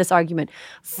 according to this argument.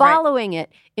 Following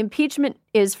it, impeachment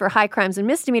is for high crimes and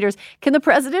misdemeanors. Can the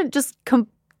president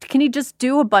can he just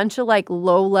do a bunch of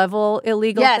low-level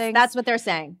illegal things? Yes, that's what they're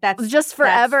saying. That's just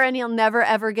forever, and he'll never,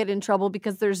 ever get in trouble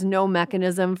because there's no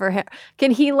mechanism for him.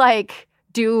 Can he,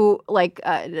 do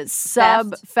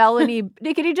sub-felony?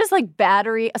 Can he just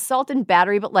assault and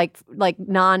battery, but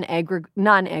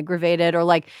non-aggravated?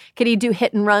 Or can he do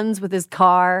hit and runs with his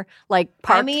car,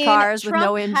 parked cars Trump with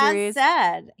no injuries?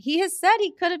 He has said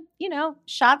he could have,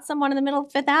 shot someone in the middle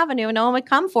of Fifth Avenue and no one would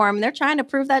come for him. They're trying to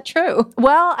prove that true.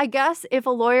 Well, I guess if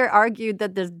a lawyer argued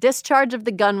that the discharge of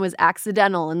the gun was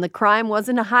accidental and the crime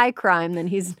wasn't a high crime, then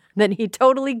he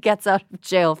totally gets out of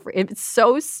jail for it. It's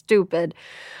so stupid.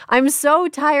 I'm so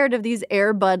tired of these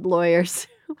Air Bud lawyers.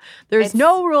 There's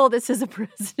no rule that says a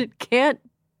president can't.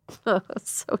 Oh,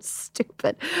 so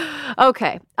stupid.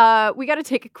 Okay, we got to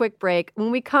take a quick break.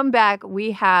 When we come back,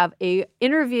 we have an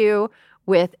interview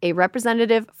with a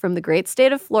representative from the great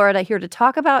state of Florida here to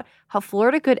talk about how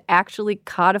Florida could actually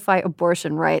codify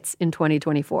abortion rights in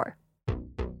 2024.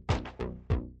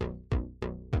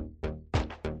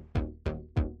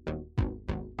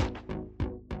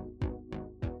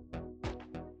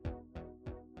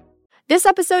 This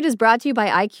episode is brought to you by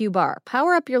IQ Bar.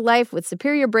 Power up your life with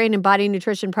superior brain and body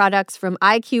nutrition products from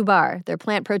IQ Bar. Their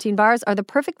plant protein bars are the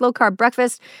perfect low-carb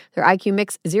breakfast. Their IQ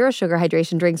Mix zero-sugar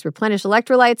hydration drinks replenish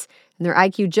electrolytes. And their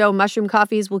IQ Joe mushroom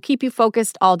coffees will keep you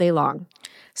focused all day long.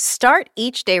 Start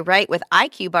each day right with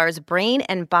IQ Bar's brain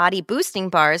and body boosting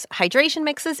bars, hydration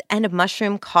mixes, and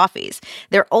mushroom coffees.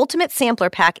 Their ultimate sampler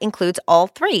pack includes all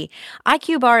three.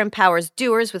 IQ Bar empowers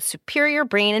doers with superior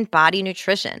brain and body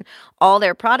nutrition. All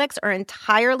their products are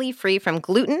entirely free from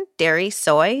gluten, dairy,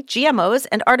 soy, GMOs,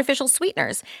 and artificial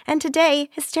sweeteners. And today,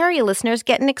 Hysteria listeners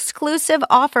get an exclusive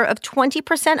offer of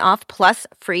 20% off plus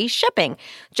free shipping.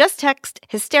 Just text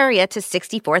Hysteria to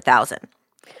 64,000.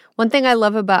 One thing I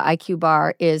love about IQ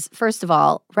Bar is, first of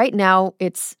all, right now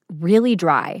it's really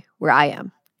dry where I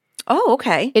am. Oh,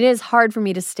 okay. It is hard for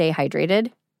me to stay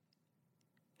hydrated.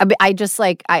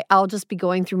 I'll just be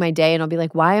going through my day and I'll be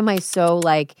like, why am I so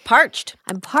parched?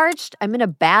 I'm parched. I'm in a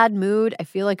bad mood. I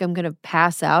feel like I'm going to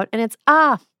pass out. And it's,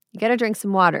 You got to drink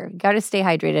some water. You got to stay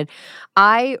hydrated.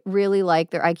 I really like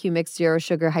their IQ Mix Zero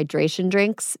Sugar hydration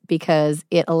drinks because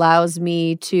it allows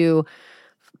me to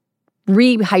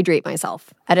rehydrate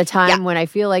myself at a time when I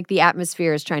feel like the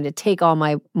atmosphere is trying to take all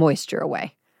my moisture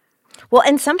away. Well,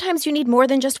 and sometimes you need more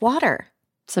than just water.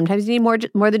 Sometimes you need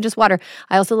more than just water.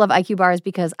 I also love IQ bars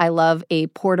because I love a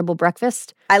portable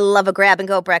breakfast. I love a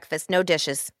grab-and-go breakfast, no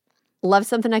dishes. Love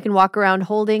something I can walk around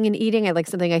holding and eating. I like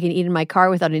something I can eat in my car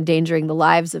without endangering the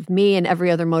lives of me and every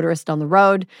other motorist on the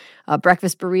road. A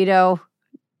breakfast burrito,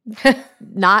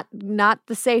 not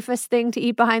the safest thing to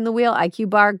eat behind the wheel.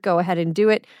 IQ bar, go ahead and do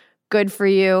it. Good for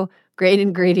you. Great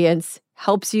ingredients.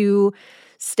 Helps you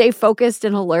stay focused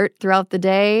and alert throughout the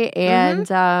day.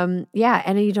 And and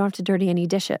you don't have to dirty any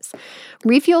dishes.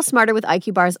 Refuel smarter with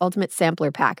IQ Bar's Ultimate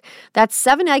Sampler Pack. That's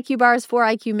 7 IQ Bars, 4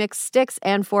 IQ Mix sticks,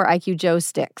 and 4 IQ Joe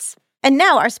sticks. And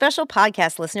now our special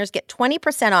podcast listeners get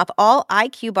 20% off all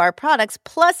IQ Bar products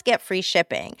plus get free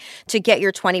shipping. To get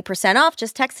your 20% off,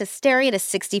 just text Hysteria to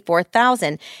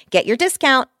 64,000. Get your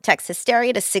discount, text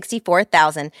Hysteria to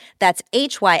 64,000. That's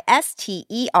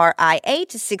HYSTERIA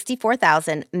to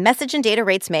 64,000. Message and data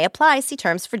rates may apply. See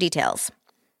terms for details.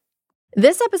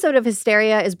 This episode of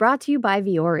Hysteria is brought to you by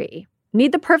Vuori.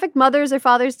 Need the perfect Mother's or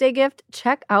Father's Day gift?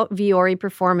 Check out Vuori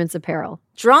Performance Apparel.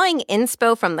 Drawing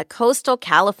inspo from the coastal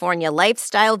California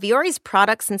lifestyle, Vuori's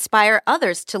products inspire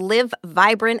others to live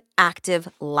vibrant, active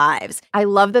lives. I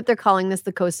love that they're calling this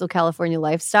the coastal California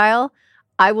lifestyle.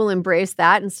 I will embrace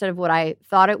that instead of what I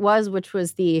thought it was, which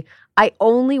was the I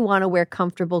only want to wear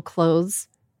comfortable clothes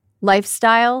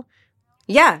lifestyle.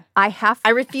 Yeah.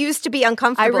 I refuse to be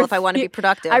uncomfortable if I want to be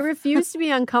productive. I refuse to be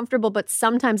uncomfortable, but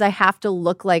sometimes I have to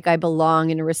look like I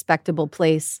belong in a respectable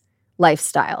place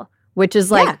lifestyle, which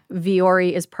is like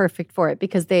Vuori is perfect for it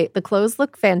because the clothes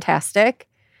look fantastic.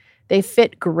 They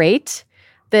fit great.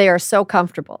 They are so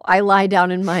comfortable. I lie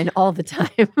down in mine all the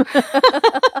time.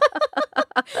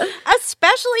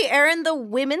 Especially, Erin, the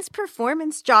women's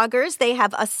performance joggers. They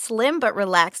have a slim but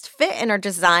relaxed fit and are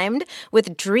designed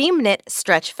with dream knit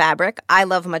stretch fabric. I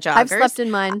love my joggers. I've slept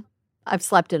in mine. I've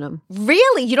slept in them.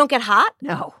 Really? You don't get hot?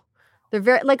 No. They're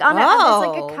very, like, it's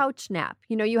like a couch nap.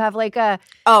 You know, you have like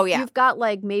you've got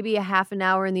like maybe a half an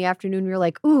hour in the afternoon. You're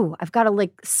like, ooh, I've got a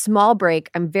like small break.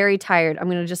 I'm very tired. I'm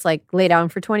going to just like lay down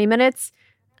for 20 minutes.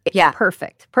 Yeah.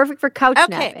 Perfect for couch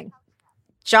napping.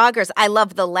 Joggers. I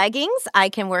love the leggings. I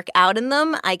can work out in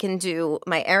them. I can do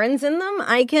my errands in them.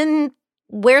 I can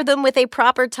wear them with a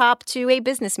proper top to a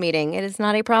business meeting. It is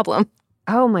not a problem.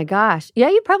 Oh my gosh. Yeah,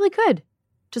 you probably could.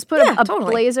 Just put a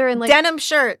blazer and like denim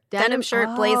shirt,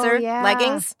 blazer,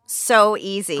 leggings. So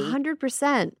easy.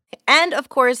 100%. And of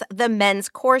course, the men's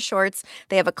core shorts.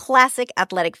 They have a classic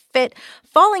athletic fit,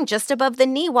 falling just above the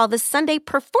knee, while the Sunday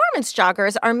performance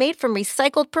joggers are made from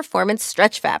recycled performance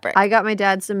stretch fabric. I got my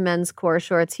dad some men's core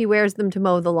shorts. He wears them to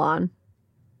mow the lawn.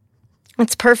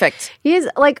 It's perfect. He is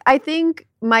like, I think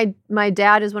my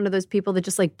dad is one of those people that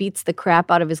just like beats the crap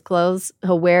out of his clothes.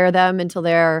 He'll wear them until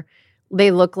they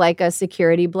look like a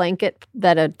security blanket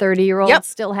that a 30-year-old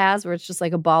still has, where it's just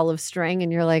like a ball of string,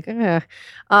 and you're like, ugh.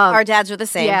 Our dads are the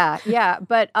same. Yeah.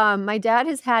 But my dad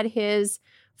has had his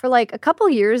for like a couple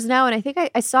years now, and I think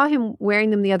I saw him wearing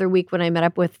them the other week when I met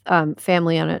up with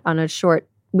family on a short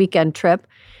weekend trip,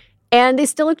 and they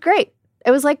still looked great.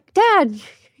 It was like, Dad,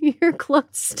 your clothes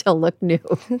still look new.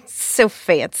 So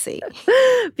fancy.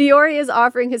 Vuori is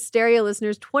offering Hysteria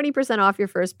listeners 20% off your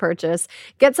first purchase.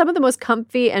 Get some of the most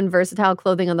comfy and versatile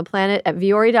clothing on the planet at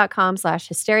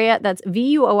vuori.com/hysteria. That's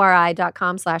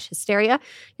VUORI.com/hysteria.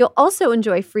 You'll also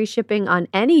enjoy free shipping on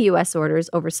any U.S. orders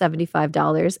over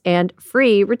 $75 and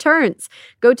free returns.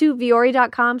 Go to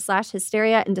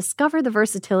vuori.com/hysteria and discover the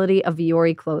versatility of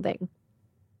Vuori clothing.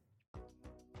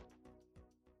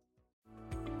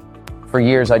 For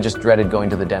years, I just dreaded going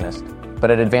to the dentist.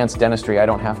 But at Advanced Dentistry, I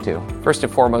don't have to. First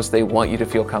and foremost, they want you to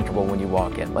feel comfortable when you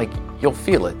walk in. Like, you'll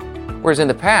feel it. Whereas in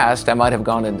the past, I might have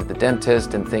gone into the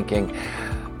dentist and thinking,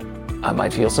 I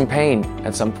might feel some pain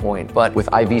at some point. But with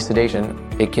IV sedation,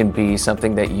 it can be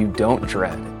something that you don't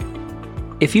dread.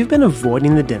 If you've been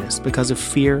avoiding the dentist because of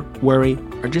fear, worry,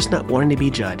 or just not wanting to be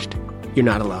judged, you're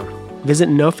not alone. Visit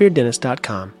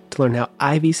nofeardentist.com to learn how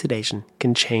IV sedation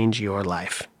can change your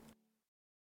life.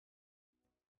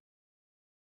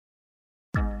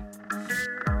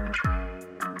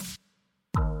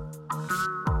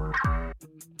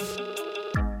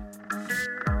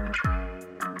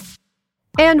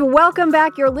 And welcome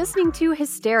back. You're listening to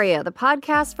Hysteria, the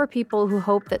podcast for people who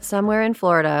hope that somewhere in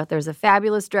Florida there's a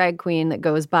fabulous drag queen that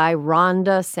goes by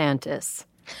Rhonda Santis.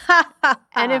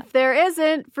 And if there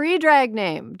isn't, free drag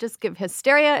name. Just give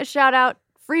Hysteria a shout out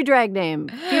Free drag name.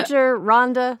 Future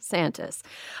Rhonda Santis.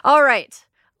 All right.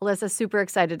 Alyssa, super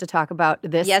excited to talk about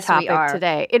this topic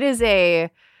today. It is a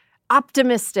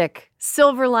optimistic,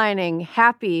 silver lining,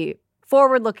 happy,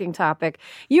 forward-looking topic.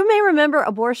 You may remember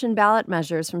abortion ballot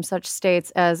measures from such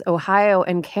states as Ohio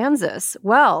and Kansas.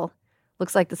 Well,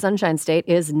 looks like the Sunshine State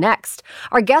is next.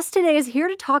 Our guest today is here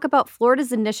to talk about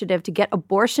Florida's initiative to get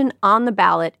abortion on the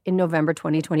ballot in November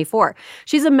 2024.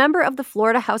 She's a member of the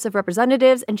Florida House of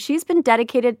Representatives, and she's been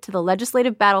dedicated to the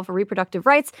legislative battle for reproductive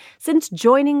rights since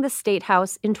joining the State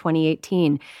House in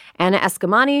 2018. Anna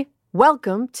Eskamani,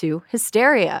 welcome to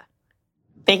Hysteria.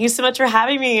 Thank you so much for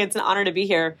having me. It's an honor to be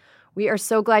here. We are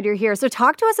so glad you're here. So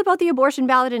talk to us about the abortion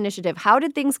ballot initiative. How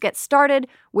did things get started?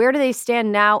 Where do they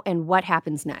stand now? And what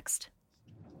happens next?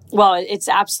 Well, it's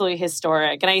absolutely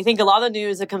historic. And I think a lot of the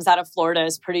news that comes out of Florida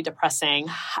is pretty depressing.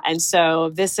 And so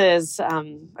this is a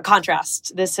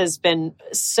contrast. This has been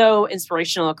so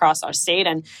inspirational across our state.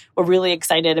 And we're really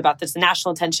excited about this. The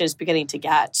national attention is beginning to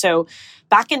get. So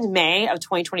back in May of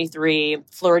 2023,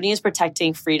 Floridians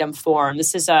Protecting Freedom Forum.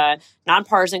 This is a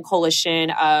nonpartisan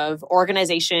coalition of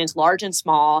organizations, large and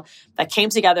small, that came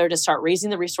together to start raising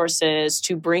the resources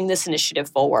to bring this initiative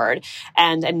forward.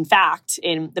 And in fact,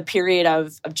 in the period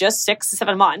of just 6 to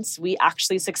 7 months, we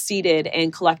actually succeeded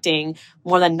in collecting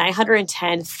more than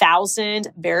 910,000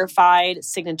 verified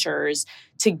signatures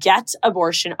to get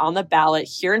abortion on the ballot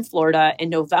here in Florida in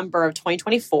November of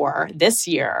 2024, this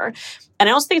year. And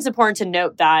I also think it's important to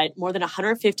note that more than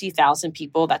 150,000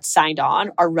 people that signed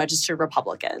on are registered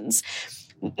Republicans.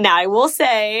 Now, I will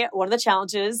say one of the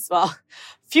challenges,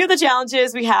 few of the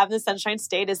challenges we have in the Sunshine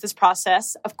State is this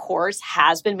process, of course,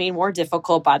 has been made more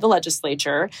difficult by the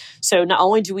legislature. So not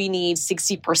only do we need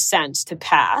 60% to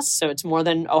pass, so it's more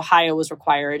than Ohio was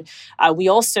required, we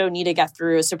also need to get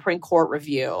through a Supreme Court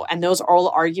review. And those oral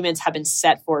arguments have been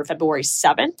set for February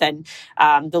 7th.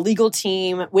 And the legal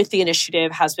team with the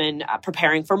initiative has been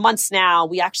preparing for months now.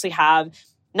 We actually have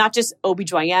not just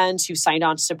OBGYNs who signed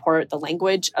on to support the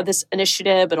language of this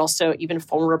initiative, but also even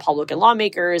former Republican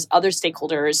lawmakers, other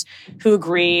stakeholders who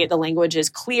agree the language is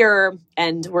clear.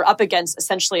 And we're up against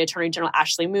essentially Attorney General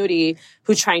Ashley Moody,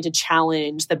 who's trying to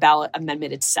challenge the ballot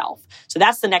amendment itself. So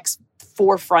that's the next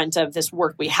forefront of this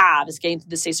work we have, is getting to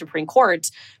the state Supreme Court.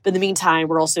 But in the meantime,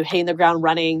 we're also hitting the ground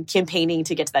running, campaigning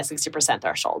to get to that 60%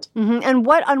 threshold. Mm-hmm. And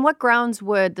on what grounds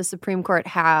would the Supreme Court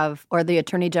have, or the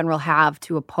Attorney General have,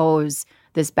 to oppose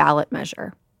this ballot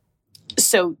measure?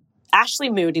 So Ashley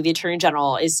Moody, the Attorney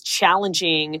General, is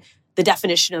challenging the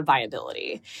definition of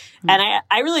viability. Mm-hmm. And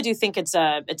I really do think it's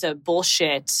a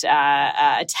bullshit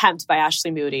attempt by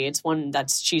Ashley Moody. It's one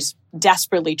she's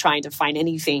desperately trying to find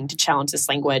anything to challenge this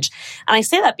language. And I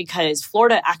say that because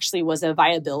Florida actually was a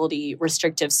viability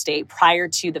restrictive state prior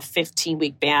to the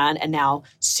 15-week ban and now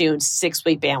soon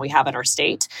 6-week ban we have in our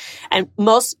state. And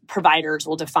most providers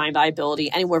will define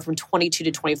viability anywhere from 22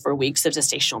 to 24 weeks of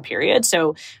gestational period.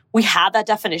 So we have that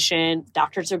definition.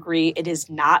 Doctors agree it is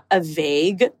not a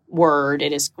vague word.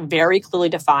 It is very clearly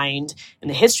defined in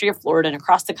the history of Florida and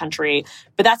across the country.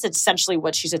 But that's essentially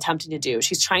what she's attempting to do.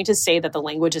 She's trying to say that the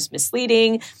language is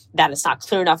misleading, that it's not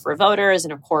clear enough for voters.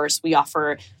 And of course, we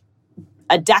offer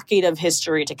a decade of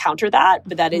history to counter that.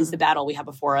 But that is the battle we have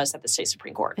before us at the state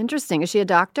Supreme Court. Interesting. Is she a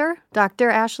doctor? Dr.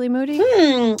 Ashley Moody?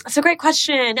 It's a great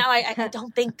question. No, I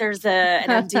don't think there's an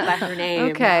MD by her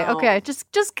name. Okay, no. Okay. Just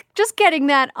getting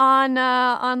that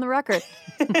on the record.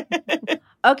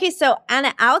 Okay, so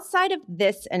Anna, outside of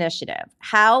this initiative,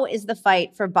 how is the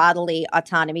fight for bodily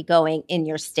autonomy going in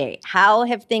your state? How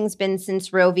have things been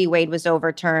since Roe v. Wade was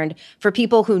overturned for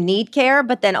people who need care,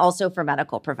 but then also for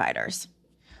medical providers?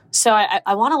 So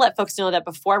I want to let folks know that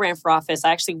before I ran for office,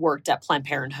 I actually worked at Planned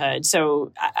Parenthood.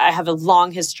 So I have a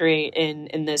long history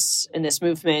in this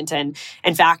movement. And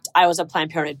in fact, I was a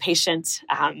Planned Parenthood patient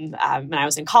when I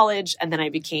was in college, and then I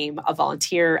became a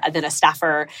volunteer and then a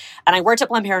staffer. And I worked at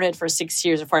Planned Parenthood for 6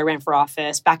 years before I ran for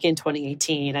office back in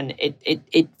 2018. And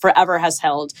it forever has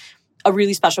held a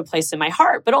really special place in my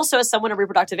heart. But also as someone of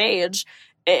reproductive age,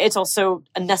 it's also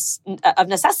of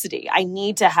necessity. I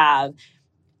need to have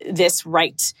this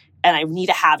right, and I need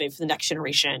to have it for the next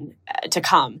generation to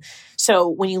come. So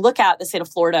when you look at the state of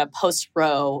Florida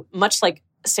post-Roe, much like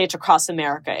states across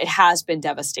America, it has been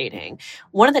devastating.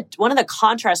 One of the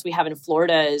contrasts we have in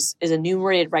Florida is a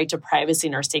enumerated right to privacy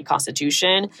in our state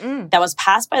constitution that was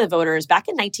passed by the voters back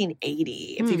in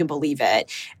 1980, if you can believe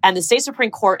it. And the state Supreme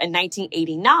Court in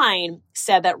 1989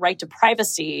 said that right to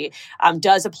privacy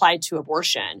does apply to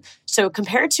abortion. So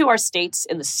compared to our states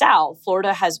in the South,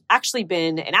 Florida has actually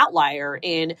been an outlier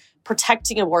in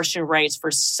protecting abortion rights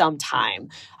for some time.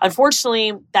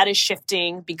 Unfortunately, that is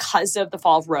shifting because of the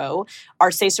fall of Roe. Our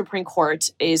our state Supreme Court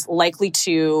is likely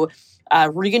to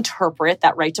reinterpret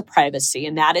that right to privacy.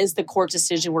 And that is the court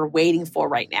decision we're waiting for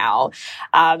right now.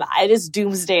 It is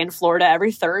doomsday in Florida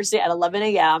every Thursday at 11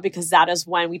 a.m. because that is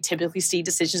when we typically see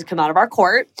decisions come out of our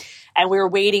court. And we're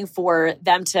waiting for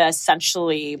them to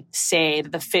essentially say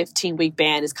that the 15-week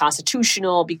ban is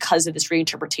constitutional because of this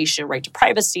reinterpretation of right to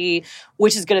privacy,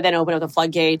 which is going to then open up the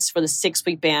floodgates for the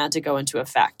 6-week ban to go into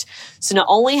effect. So not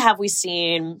only have we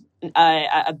seen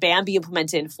a ban be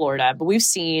implemented in Florida, but we've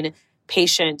seen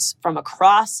patients from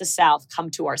across the South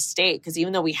come to our state because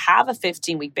even though we have a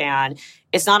 15-week ban,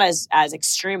 it's not as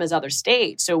extreme as other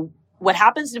states. So what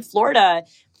happens in Florida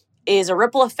is a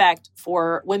ripple effect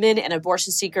for women and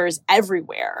abortion seekers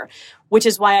everywhere, which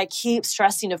is why I keep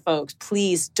stressing to folks,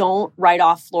 please don't write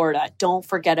off Florida. Don't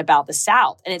forget about the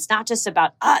South. And it's not just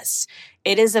about us.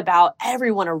 It is about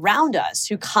everyone around us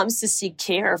who comes to seek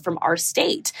care from our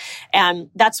state. And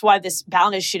that's why this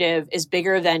ballot initiative is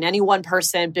bigger than any one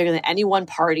person, bigger than any one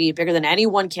party, bigger than any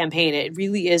one campaign. It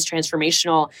really is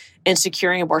transformational in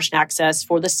securing abortion access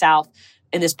for the South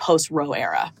in this post-Roe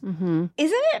era. Mm-hmm.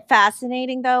 Isn't it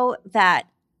fascinating, though, that,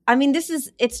 I mean,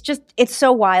 it's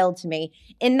so wild to me.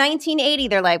 In 1980,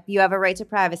 they're like, you have a right to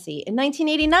privacy. In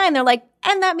 1989, they're like,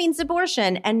 and that means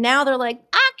abortion. And now they're like,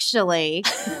 actually...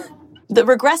 The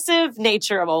regressive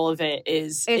nature of all of it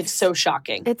it's so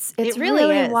shocking. It's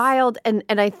really wild, and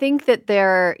I think that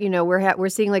we're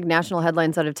seeing like national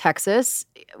headlines out of Texas,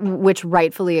 which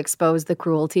rightfully expose the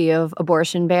cruelty of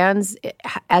abortion bans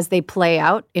as they play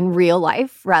out in real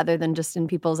life rather than just in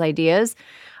people's ideas.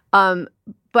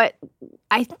 But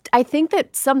I think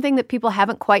that something that people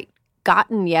haven't quite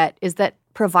gotten yet is that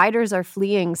providers are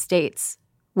fleeing states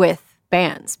with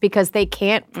bans because they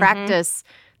can't practice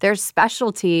their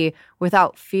specialty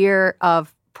without fear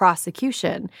of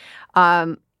prosecution.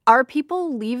 Are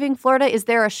people leaving Florida? Is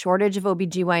there a shortage of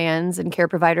OBGYNs and care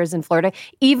providers in Florida,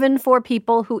 even for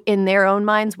people who in their own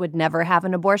minds would never have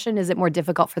an abortion? Is it more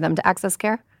difficult for them to access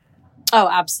care? Oh,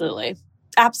 absolutely.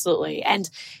 Absolutely. And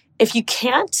if you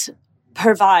can't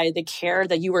provide the care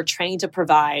that you were trained to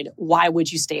provide, why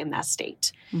would you stay in that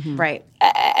state? Mm-hmm. Right.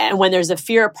 And when there's a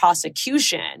fear of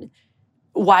prosecution,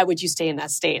 why would you stay in that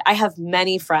state? I have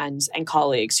many friends and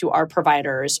colleagues who are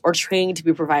providers or trained to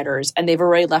be providers, and they've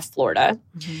already left Florida.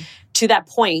 Mm-hmm. To that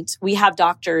point, we have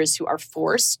doctors who are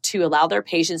forced to allow their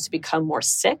patients to become more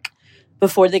sick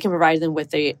before they can provide them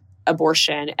with the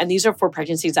abortion. And these are for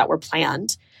pregnancies that were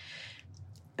planned.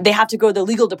 They have to go to the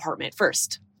legal department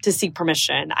first to seek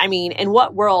permission. I mean, in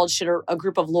what world should a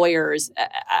group of lawyers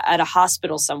at a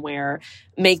hospital somewhere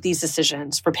make these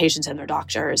decisions for patients and their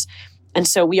doctors? And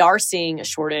so we are seeing a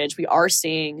shortage. We are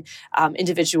seeing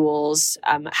individuals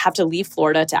have to leave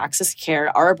Florida to access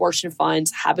care. Our abortion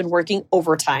funds have been working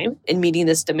overtime in meeting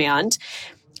this demand.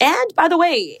 And by the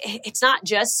way, it's not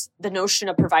just the notion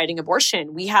of providing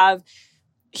abortion. We have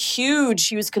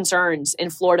huge concerns in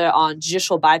Florida on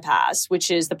judicial bypass,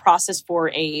 which is the process for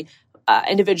a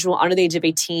individual under the age of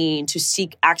 18 to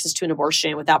seek access to an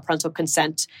abortion without parental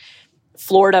consent.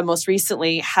 Florida most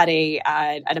recently had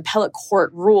an appellate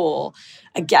court rule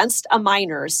against a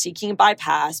minor seeking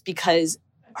bypass because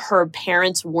her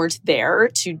parents weren't there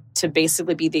to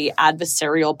basically be the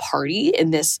adversarial party in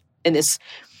this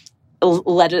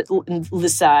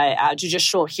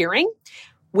judicial hearing,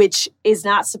 which is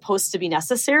not supposed to be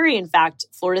necessary. In fact,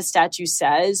 Florida statute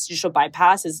says judicial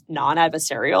bypass is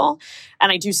non-adversarial.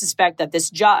 And I do suspect that this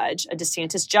judge, a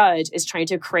DeSantis judge, is trying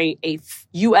to create a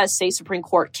U.S. state Supreme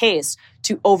Court case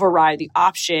to override the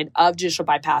option of judicial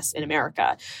bypass in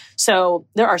America. So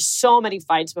there are so many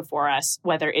fights before us,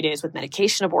 whether it is with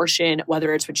medication abortion,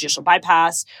 whether it's with judicial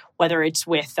bypass, whether it's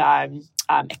with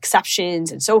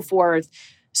exceptions and so forth.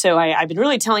 So I've been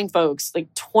really telling folks, like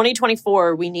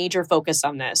 2024, we need your focus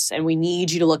on this. And we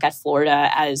need you to look at Florida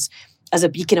as a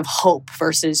beacon of hope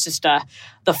versus just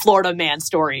the Florida man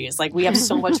stories. Like we have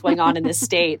so much going on in this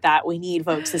state that we need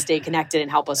folks to stay connected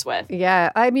and help us with.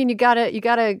 Yeah. I mean, you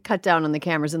gotta cut down on the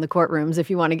cameras in the courtrooms if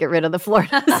you want to get rid of the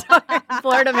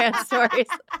Florida man stories.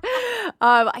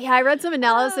 I read some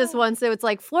analysis once that it's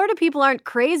like Florida people aren't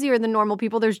crazier than normal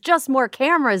people. There's just more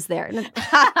cameras there. And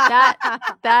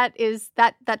that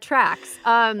tracks.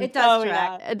 It does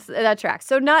track. That tracks.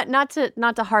 So not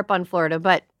to harp on Florida,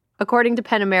 but according to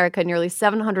PEN America, nearly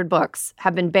 700 books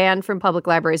have been banned from public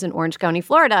libraries in Orange County,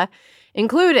 Florida,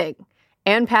 including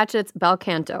Ann Patchett's Bel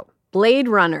Canto, Blade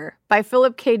Runner by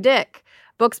Philip K. Dick,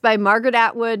 books by Margaret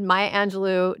Atwood, Maya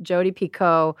Angelou, Jodi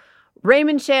Picoult,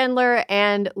 Raymond Chandler,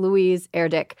 and Louise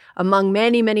Erdrich, among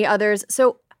many, many others.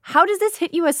 So how does this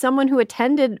hit you as someone who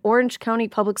attended Orange County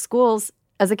Public Schools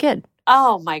as a kid?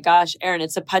 Oh my gosh, Erin,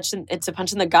 it's a punch in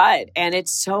the gut. And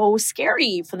it's so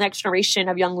scary for the next generation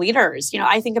of young leaders.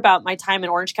 I think about my time in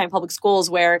Orange County Public Schools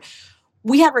where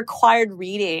we had required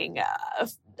reading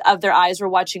of Their Eyes Were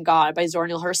Watching God by Zora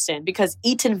Neale Hurston because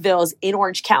Eatonville is in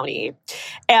Orange County.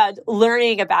 And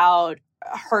learning about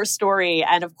her story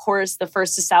and, of course, the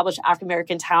first established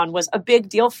African-American town was a big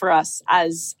deal for us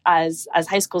as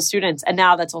high school students. And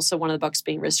now that's also one of the books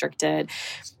being restricted.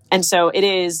 And so it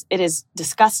is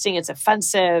disgusting, it's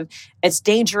offensive, it's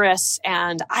dangerous.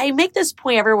 And I make this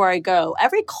point everywhere I go.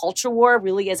 Every culture war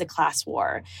really is a class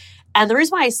war. And the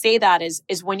reason why I say that is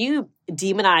when you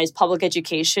demonize public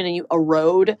education and you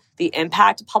erode the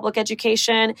impact of public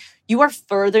education, you are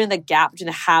furthering the gap between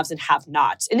the haves and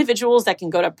have-nots. Individuals that can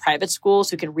go to private schools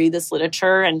who can read this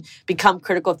literature and become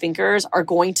critical thinkers are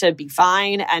going to be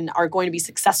fine and are going to be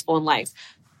successful in life.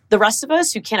 The rest of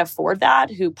us who can't afford that,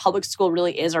 who public school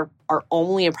really is our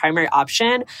only and primary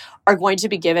option, are going to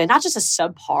be given not just a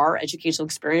subpar educational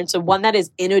experience, but one that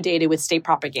is inundated with state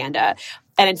propaganda.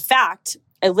 And in fact,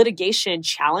 a litigation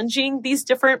challenging these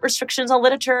different restrictions on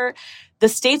literature, the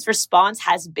state's response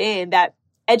has been that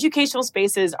educational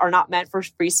spaces are not meant for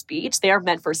free speech. They are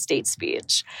meant for state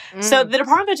speech. So the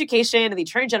Department of Education and the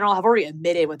Attorney General have already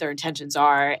admitted what their intentions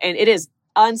are. And it is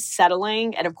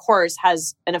unsettling and, of course,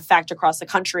 has an effect across the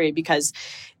country because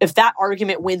if that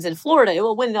argument wins in Florida, it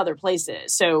will win in other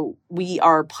places. So we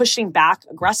are pushing back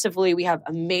aggressively. We have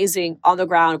amazing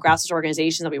on-the-ground grassroots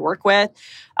organizations that we work with,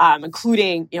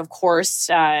 including, of course,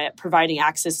 providing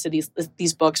access to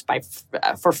these books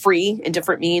for free in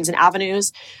different means and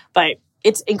avenues. But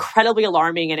it's incredibly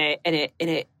alarming,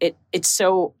 it's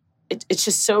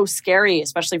just so scary,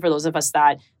 especially for those of us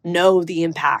that know the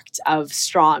impact of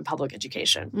strong public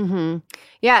education. Mm-hmm.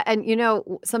 Yeah. And,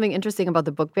 something interesting about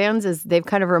the book bans is they've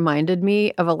kind of reminded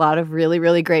me of a lot of really,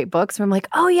 really great books where I'm like,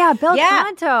 oh, yeah, Bill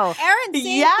Conto. Erin, same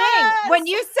thing. When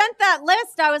you sent that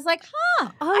list, I was like,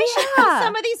 I should put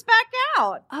some of these back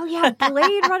out. Oh, yeah,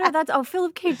 Blade Runner.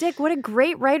 Philip K. Dick. What a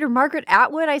great writer. Margaret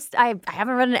Atwood. I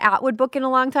haven't read an Atwood book in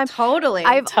a long time. Totally.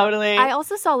 I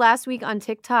also saw last week on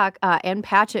TikTok, Ann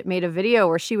Patchett made a video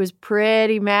where she was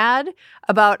pretty mad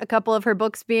about a couple of her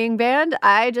books being banned.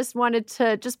 I just wanted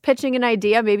to pitching an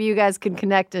idea. Maybe you guys can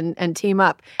connect and team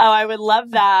up. Oh, I would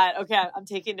love that. Okay, I'm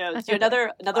taking notes.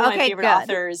 Another one of my favorite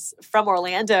authors from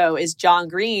Orlando is John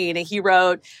Green, and he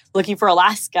wrote "Looking for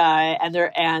Alaska" and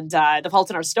 "The Fault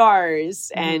in Our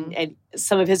Stars," and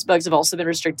some of his books have also been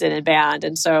restricted and banned.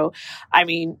 And so, I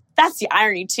mean, that's the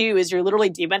irony too, is you're literally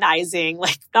demonizing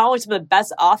not only some of the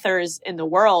best authors in the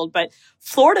world, but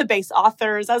Florida-based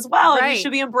authors as well. Right. And you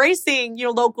should be embracing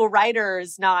local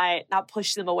writers, not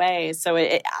push them away. So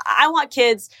I want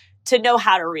kids to know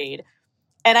how to read.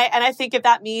 And I think if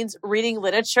that means reading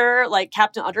literature like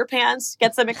Captain Underpants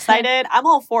gets them excited, I'm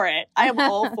all for it. I am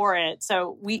all for it.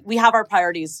 So we have our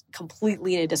priorities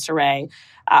completely in a disarray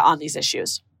on these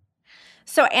issues.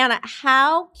 So, Anna,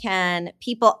 how can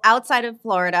people outside of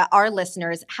Florida, our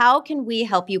listeners, how can we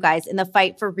help you guys in the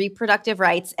fight for reproductive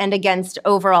rights and against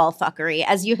overall fuckery,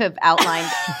 as you have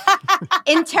outlined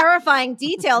in terrifying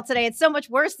detail today? It's so much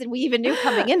worse than we even knew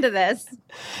coming into this.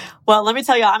 Well, let me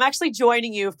tell you, I'm actually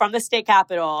joining you from the state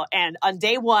capitol. And on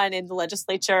day one in the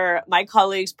legislature, my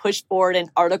colleagues pushed forward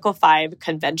an Article 5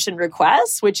 convention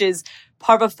request, which is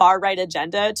part of a far-right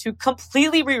agenda to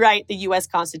completely rewrite the U.S.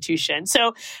 Constitution.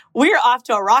 So we're off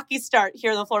to a rocky start here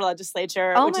in the Florida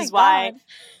legislature, which is why,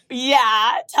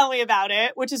 tell me about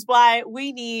it, which is why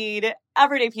we need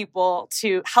everyday people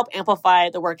to help amplify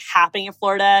the work happening in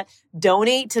Florida.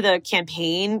 Donate to the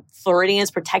campaign,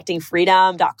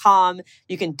 FloridiansProtectingFreedom.com.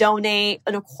 You can donate.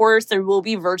 And of course, there will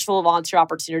be virtual volunteer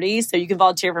opportunities, so you can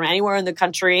volunteer from anywhere in the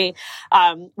country.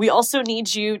 We also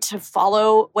need you to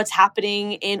follow what's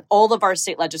happening in all of our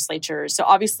state legislatures. So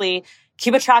obviously,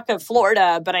 keep a track of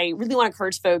Florida, but I really want to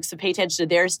encourage folks to pay attention to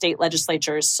their state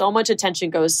legislatures. So much attention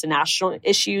goes to national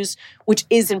issues, which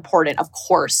is important, of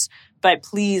course. But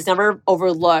please never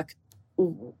overlook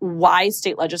why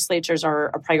state legislatures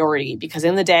are a priority, because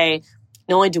in the day,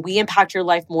 not only do we impact your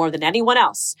life more than anyone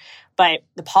else, but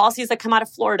the policies that come out of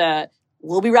Florida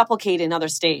will be replicated in other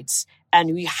states.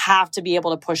 And we have to be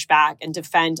able to push back and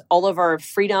defend all of our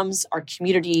freedoms, our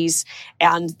communities,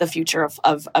 and the future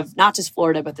of not just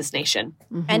Florida, but this nation.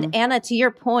 Mm-hmm. And Anna, to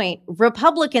your point,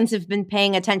 Republicans have been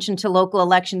paying attention to local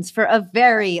elections for a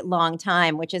very long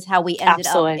time, which is how we ended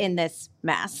up in this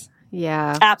mess.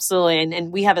 Yeah, absolutely.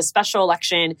 And we have a special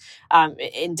election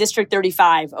in District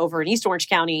 35 over in East Orange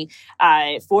County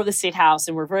for the State House.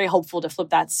 And we're very hopeful to flip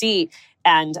that seat.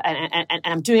 And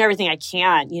I'm doing everything I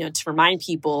can, to remind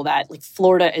people that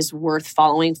Florida is worth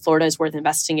following. Florida is worth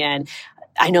investing in.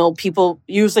 I know people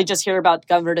usually just hear about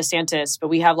Governor DeSantis, but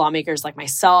we have lawmakers like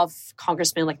myself,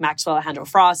 congressmen like Maxwell Alejandro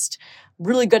Frost,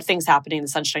 really good things happening in the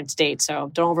Sunshine State. So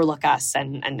don't overlook us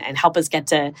and help us get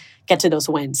to those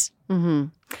wins. Mm-hmm.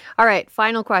 All right,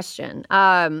 final question.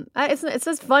 It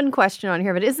says fun question on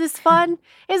here, but is this fun?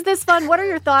 Is this fun? What are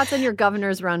your thoughts on your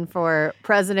governor's run for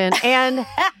president? And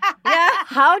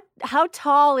how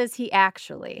tall is he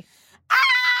actually?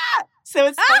 So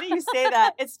it's funny you say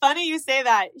that. It's funny you say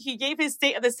that. He gave his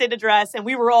State of the State address, and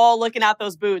we were all looking at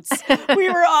those boots. We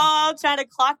were all trying to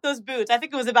clock those boots. I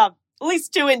think it was about at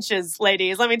least 2 inches,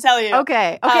 ladies, let me tell you.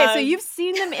 Okay. So you've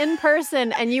seen them in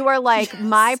person, and you are like, yes.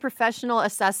 My professional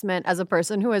assessment as a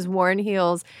person who has worn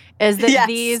heels is that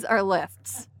these are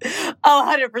lifts.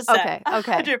 Oh, 100%. Okay.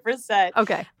 100%.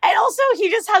 Okay. And also,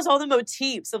 he just has all the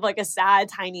motifs of like a sad,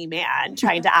 tiny man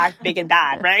trying to act big and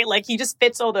bad, right? Like he just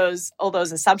fits all those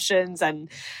assumptions, and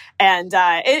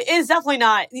it is definitely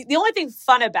not. The only thing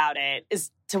fun about it is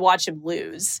to watch him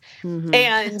lose. Mm-hmm.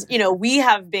 And, we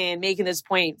have been making this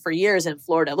point for years in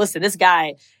Florida. Listen, this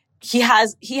guy, he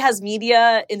has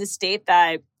media in the state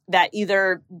that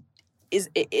either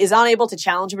is unable to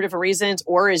challenge him for different reasons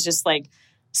or is just like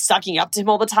sucking up to him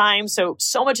all the time. So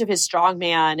much of his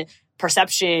strongman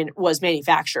perception was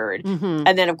manufactured. Mm-hmm.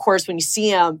 And then, of course, when you see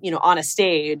him, on a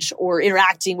stage or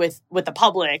interacting with the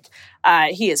public,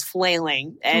 he is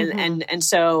flailing. And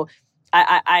so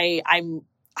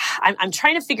I'm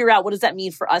trying to figure out what does that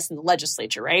mean for us in the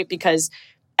legislature, right? Because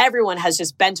everyone has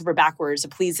just bent over backwards to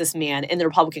please this man in the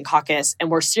Republican caucus, and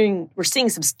we're seeing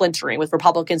some splintering with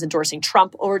Republicans endorsing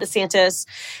Trump over DeSantis,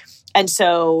 and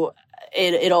so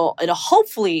it'll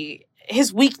hopefully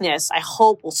his weakness, I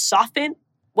hope, will soften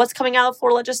what's coming out of the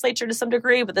Florida legislature to some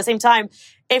degree. But at the same time,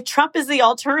 if Trump is the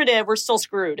alternative, we're still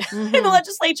screwed in the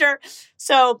legislature.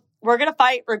 So we're going to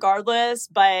fight regardless.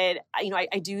 But,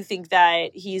 I do think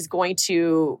that he's going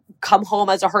to come home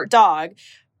as a hurt dog.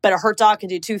 But a hurt dog can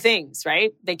do two things,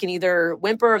 right? They can either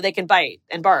whimper or they can bite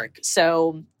and bark.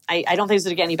 So I don't think it's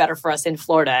going to get any better for us in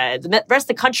Florida. The rest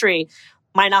of the country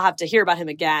might not have to hear about him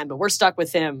again, but we're stuck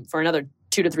with him for another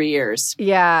 2 to 3 years.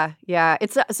 Yeah.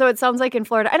 So it sounds like in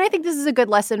Florida, and I think this is a good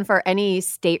lesson for any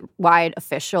statewide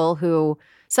official who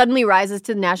suddenly rises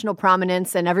to national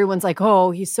prominence and everyone's like,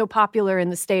 oh, he's so popular in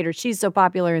the state or she's so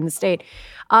popular in the state.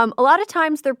 A lot of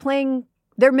times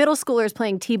they're middle schoolers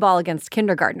playing t-ball against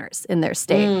kindergartners in their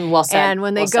state. Well said. And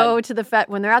when they go to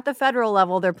when they're at the federal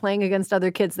level, they're playing against other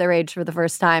kids their age for the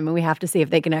first time, and we have to see if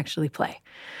they can actually play.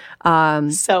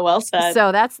 So well said.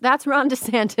 So that's Ron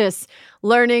DeSantis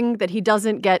learning that he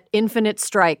doesn't get infinite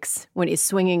strikes when he's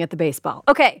swinging at the baseball.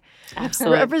 Okay.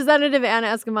 Absolutely. Representative Anna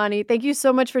Eskamani, thank you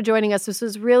so much for joining us. This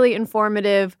was really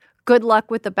informative. Good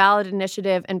luck with the ballot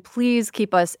initiative, and please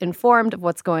keep us informed of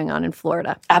what's going on in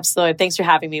Florida. Absolutely. Thanks for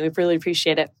having me. We really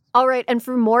appreciate it. All right. And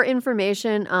for more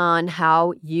information on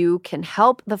how you can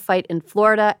help the fight in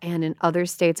Florida and in other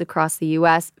states across the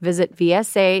U.S., visit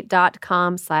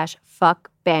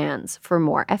vsa.com/fuckbans for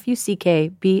more.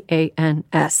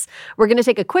 FUCKBANS. We're going to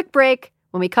take a quick break.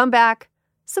 When we come back,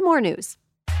 some more news.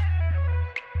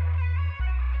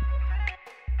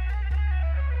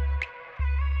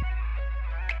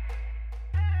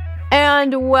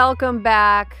 And welcome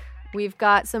back. We've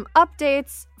got some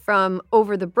updates from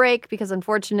over the break because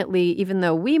unfortunately, even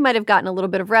though we might have gotten a little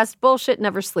bit of rest, bullshit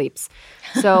never sleeps.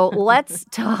 So let's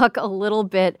talk a little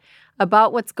bit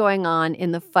about what's going on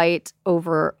in the fight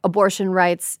over abortion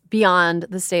rights beyond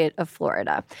the state of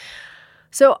Florida.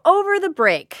 So over the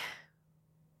break,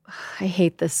 I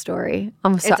hate this story.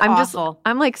 I'm awful.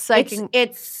 I'm like psyching.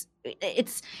 It's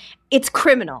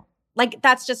criminal. Like,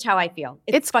 that's just how I feel.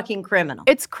 It's fucking criminal.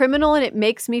 It's criminal, and it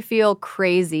makes me feel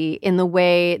crazy in the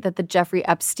way that the Jeffrey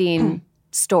Epstein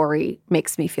story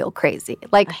makes me feel crazy.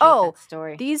 Like, that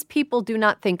story. These people do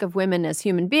not think of women as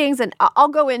human beings. And I'll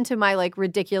go into my,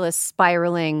 ridiculous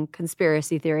spiraling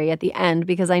conspiracy theory at the end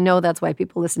because I know that's why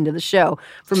people listen to the show,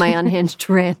 for my unhinged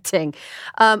ranting.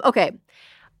 Okay.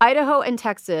 Idaho and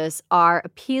Texas are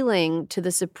appealing to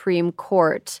the Supreme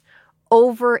Court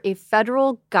over a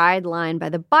federal guideline by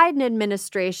the Biden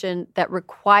administration that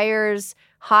requires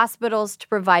hospitals to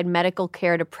provide medical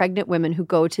care to pregnant women who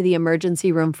go to the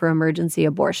emergency room for emergency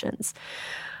abortions.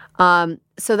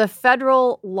 So the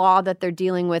federal law that they're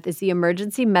dealing with is the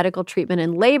Emergency Medical Treatment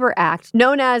and Labor Act,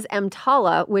 known as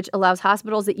EMTALA, which allows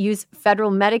hospitals that use federal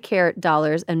Medicare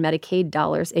dollars and Medicaid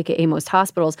dollars, aka most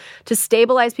hospitals, to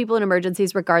stabilize people in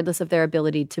emergencies regardless of their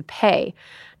ability to pay.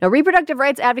 Now, reproductive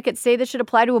rights advocates say this should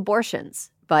apply to abortions,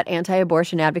 but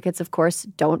anti-abortion advocates, of course,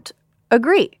 don't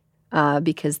agree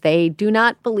because they do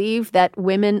not believe that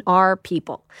women are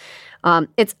people.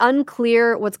 It's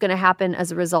unclear what's going to happen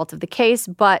as a result of the case,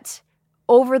 but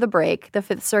over the break, the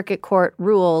Fifth Circuit Court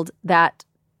ruled that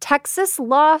Texas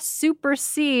law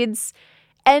supersedes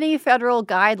any federal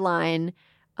guideline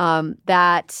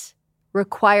that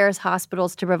requires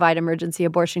hospitals to provide emergency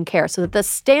abortion care. So that the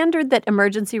standard that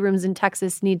emergency rooms in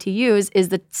Texas need to use is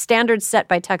the standard set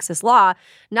by Texas law,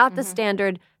 not the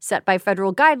standard set by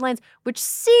federal guidelines, which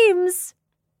seems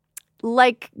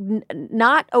like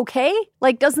not okay.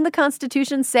 Like, doesn't the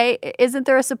Constitution say, isn't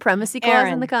there a supremacy clause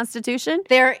in the Constitution?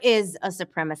 There is a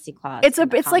supremacy clause. It's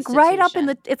like right up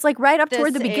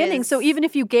toward the beginning. So even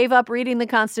if you gave up reading the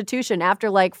Constitution after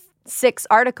like 6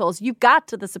 articles, you got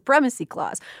to the supremacy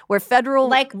clause where federal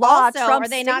law trumps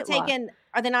state law.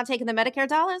 Are they not taking the Medicare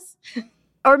dollars?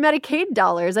 Or Medicaid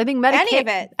dollars. I think Medicaid. Any of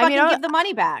it. Give the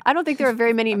money back. I don't think there are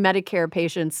very many Medicare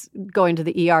patients going to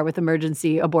the ER with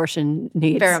emergency abortion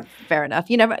needs. Fair enough.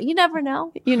 You never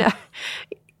know.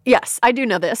 Yes, I do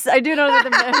know this. I do know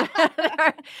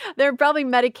that there are probably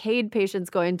Medicaid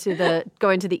patients going to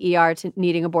the ER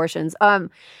needing abortions.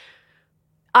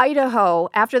 Idaho,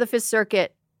 after the Fifth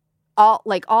Circuit,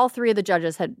 all 3 of the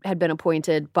judges had been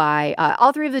appointed by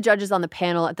all 3 of the judges on the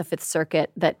panel at the Fifth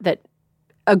Circuit that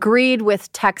agreed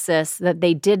with Texas that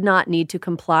they did not need to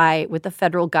comply with the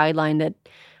federal guideline that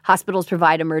hospitals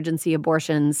provide emergency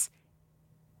abortions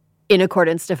in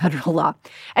accordance to federal law.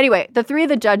 Anyway, the 3 of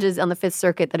the judges on the Fifth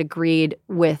Circuit that agreed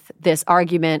with this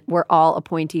argument were all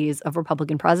appointees of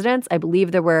Republican presidents. I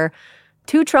believe there were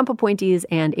 2 Trump appointees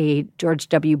and a George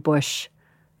W. Bush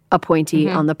appointee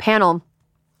on the panel.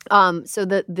 So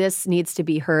that this needs to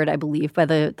be heard, I believe, by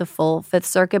the full Fifth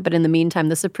Circuit. But in the meantime,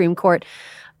 the Supreme Court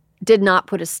did not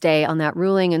put a stay on that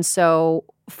ruling. And so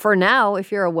for now,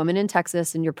 if you're a woman in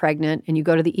Texas and you're pregnant and you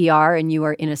go to the ER and you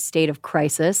are in a state of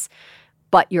crisis,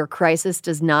 but your crisis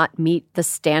does not meet the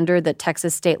standard that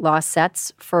Texas state law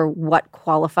sets for what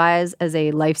qualifies as a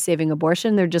life-saving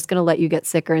abortion, they're just going to let you get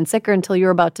sicker and sicker until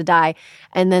you're about to die,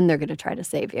 and then they're going to try to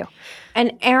save you.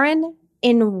 And Erin,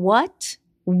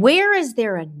 where is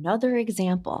there another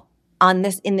example on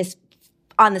this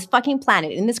fucking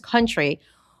planet, in this country,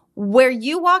 where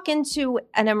you walk into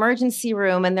an emergency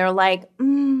room and they're like,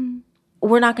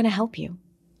 we're not going to help you?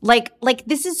 Like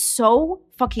this is so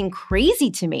fucking crazy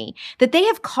to me that they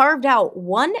have carved out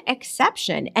one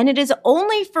exception, and it is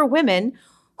only for women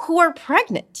who are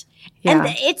pregnant. Yeah.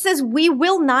 And it says, we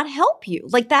will not help you.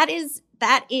 Like that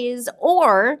is,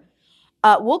 or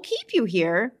we'll keep you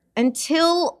here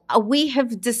until we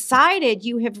have decided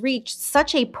you have reached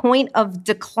such a point of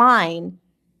decline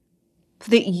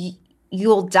that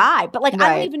you'll die. But right.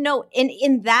 I don't even know,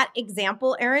 in that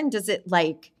example, Erin, does it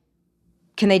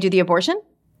can they do the abortion?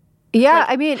 Yeah,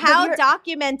 I mean, how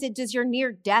documented does your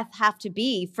near death have to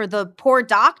be for the poor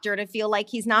doctor to feel like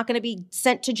he's not going to be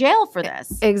sent to jail for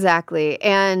this? Exactly.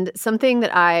 And something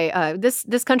that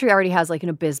this country already has an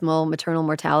abysmal maternal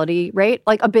mortality rate,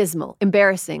 abysmal,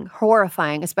 embarrassing,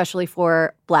 horrifying, especially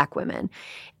for Black women.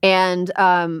 And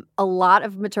a lot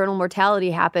of maternal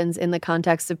mortality happens in the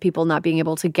context of people not being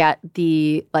able to get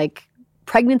the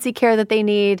pregnancy care that they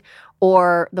need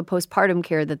or the postpartum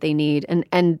care that they need.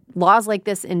 And laws like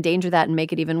this endanger that and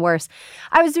make it even worse.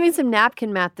 I was doing some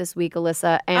napkin math this week,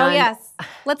 Alyssa. And oh, yes.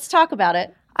 Let's talk about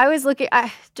it. I was looking,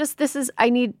 I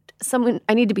need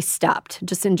to be stopped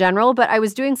just in general. But I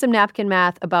was doing some napkin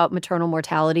math about maternal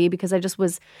mortality because I just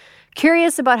was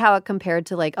curious about how it compared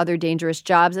to other dangerous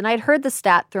jobs. And I'd heard the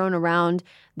stat thrown around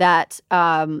that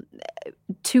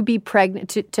to be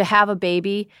pregnant, to have a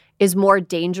baby is more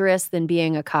dangerous than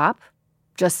being a cop.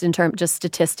 Just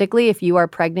statistically, if you are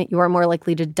pregnant, you are more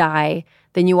likely to die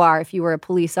than you are if you were a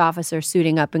police officer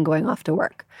suiting up and going off to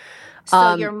work.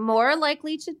 So you're more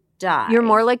likely to die. You're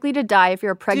more likely to die if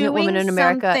you're a pregnant woman in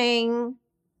America. Something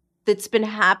that's been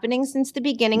happening since the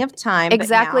beginning of time,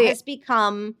 exactly, but now has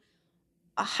become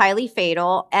highly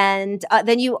fatal, and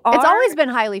then you are. It's always been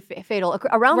highly fatal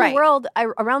around the world.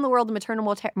 Around the world, the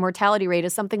maternal mortality rate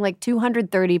is something like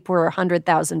 230 per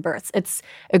 100,000 births. It's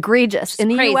egregious. In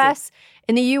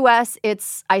the U.S.,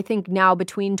 it's, I think, now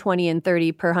between 20 and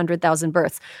 30 per 100,000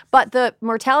 births. But the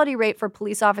mortality rate for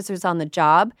police officers on the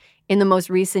job in the most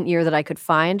recent year that I could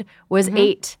find was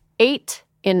 8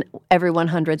 in every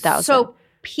 100,000. So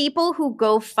people who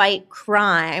go fight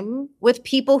crime with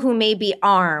people who may be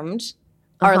armed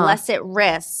are less at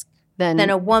risk than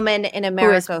a woman in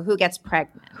America who gets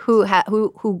pregnant.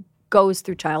 Who goes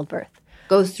through childbirth.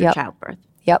 Childbirth.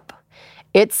 Yep.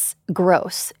 It's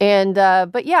gross. And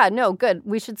but yeah, no, good.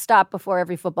 We should stop before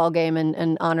every football game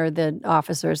and honor the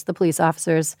officers, the police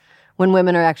officers, when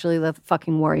women are actually the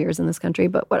fucking warriors in this country,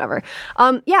 but whatever.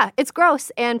 Yeah, it's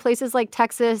gross. And places like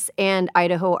Texas and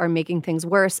Idaho are making things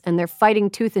worse, and they're fighting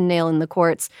tooth and nail in the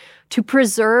courts to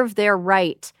preserve their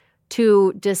right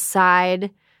to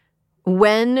decide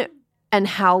when and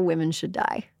how women should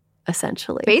die,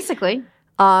 essentially. Basically.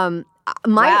 Wow.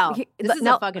 This is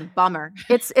a fucking bummer.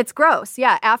 It's gross.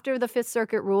 Yeah. After the Fifth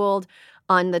Circuit ruled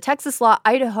on the Texas law,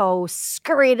 Idaho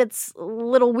scurried its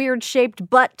little weird-shaped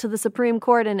butt to the Supreme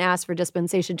Court and asked for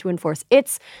dispensation to enforce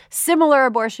its similar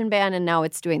abortion ban, and now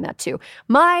it's doing that too.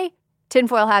 My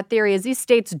tinfoil hat theory is these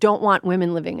states don't want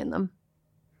women living in them.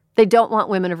 They don't want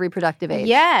women of reproductive age.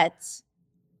 Yet,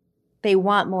 they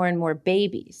want more and more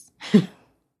babies.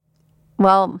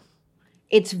 Well,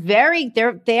 it's very,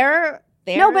 they're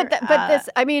no, but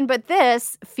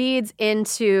this feeds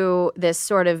into this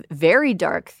sort of very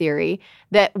dark theory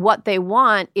that what they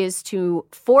want is to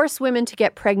force women to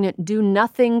get pregnant, do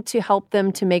nothing to help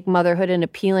them to make motherhood an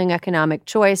appealing economic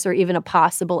choice or even a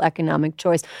possible economic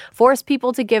choice, force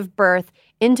people to give birth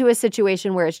into a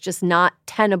situation where it's just not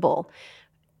tenable.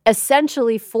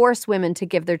 Essentially force women to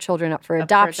give their children up for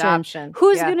adoption.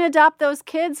 Who's going to adopt those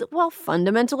kids? Well,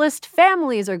 fundamentalist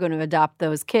families are going to adopt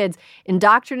those kids,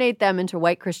 indoctrinate them into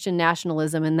white Christian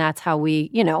nationalism, and that's how we,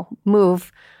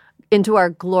 move into our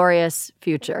glorious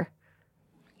future.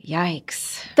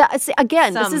 Yikes.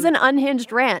 This is an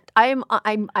unhinged rant. I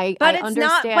understand.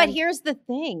 Not, but here's the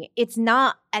thing. It's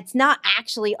not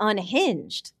actually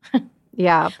unhinged.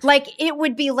 Yeah. Like, it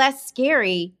would be less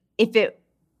scary if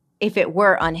it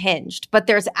were unhinged. But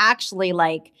there's actually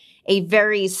like a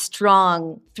very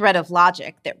strong thread of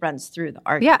logic that runs through the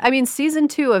argument. Yeah, I mean, season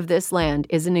 2 of This Land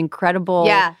is an incredible.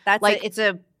 Yeah, it's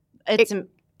an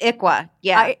ICWA.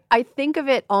 Yeah, I think of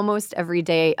it almost every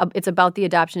day. It's about the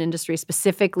adoption industry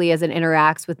specifically as it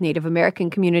interacts with Native American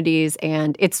communities,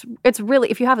 and it's really,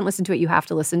 if you haven't listened to it, you have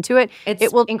to listen to it.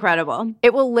 It will incredible.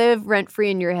 It will live rent free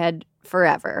in your head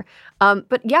forever.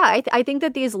 But yeah, I think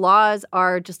that these laws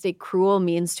are just a cruel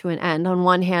means to an end. On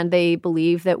one hand, they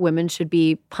believe that women should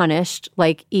be punished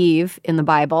like Eve in the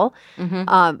Bible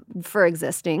for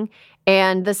existing.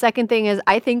 And the second thing is,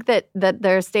 I think that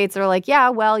there are states that are like, yeah,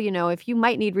 well, if you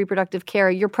might need reproductive care,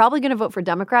 you're probably going to vote for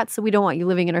Democrats, so we don't want you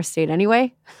living in our state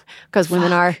anyway, because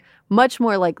women are much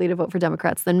more likely to vote for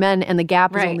Democrats than men, and the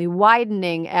gap is only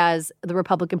widening as the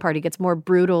Republican Party gets more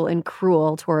brutal and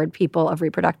cruel toward people with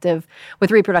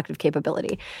reproductive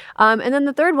capability. And then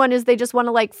the third one is they just want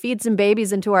to feed some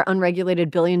babies into our unregulated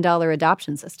billion-dollar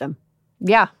adoption system.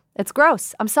 Yeah. It's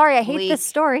gross. I'm sorry. I hate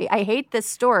this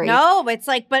story. No, it's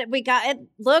but we got it.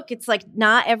 Look, it's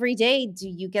not every day do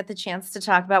you get the chance to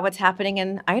talk about what's happening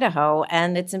in Idaho.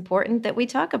 And it's important that we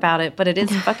talk about it, but it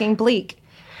is fucking bleak.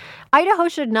 Idaho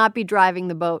should not be driving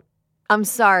the boat. I'm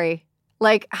sorry.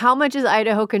 How much is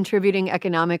Idaho contributing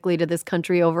economically to this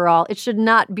country overall? It should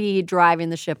not be driving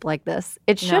the ship like this.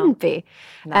 It shouldn't be.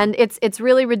 No. And it's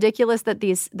really ridiculous that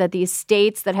these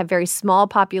states that have very small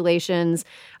populations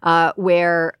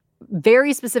where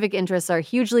very specific interests are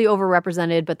hugely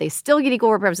overrepresented, but they still get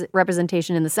equal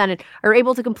representation in the Senate, are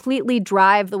able to completely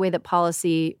drive the way that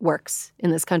policy works in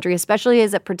this country, especially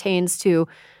as it pertains to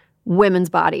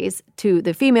women's bodies, to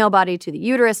the female body, to the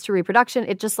uterus, to reproduction.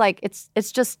 It just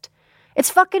it's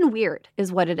fucking weird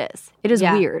is what it is. It is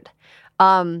weird.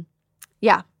 Weird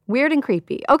and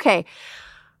creepy. Okay,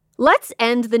 let's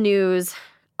end the news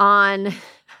on,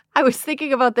 I was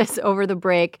thinking about this over the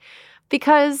break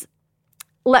because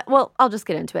I'll just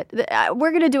get into it.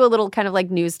 We're going to do a little kind of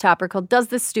news topper called Does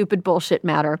This Stupid Bullshit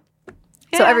Matter?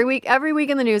 Yeah. So every week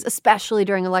in the news, especially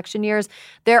during election years,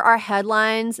 there are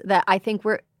headlines that I think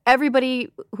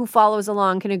everybody who follows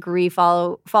along can agree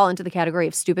fall into the category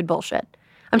of stupid bullshit.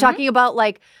 I'm talking about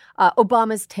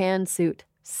Obama's tan suit.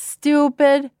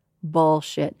 Stupid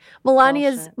bullshit.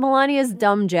 Melania's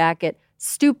dumb jacket.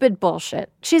 Stupid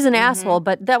bullshit. She's an asshole,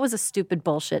 but that was a stupid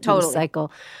bullshit news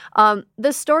cycle.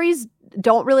 The stories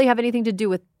don't really have anything to do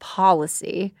with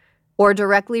policy or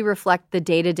directly reflect the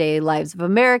day-to-day lives of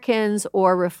Americans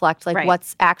or reflect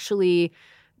what's actually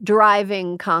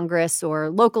driving Congress or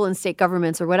local and state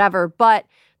governments or whatever, but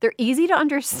they're easy to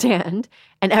understand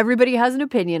and everybody has an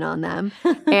opinion on them.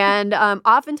 And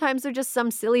oftentimes they're just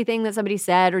some silly thing that somebody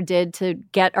said or did to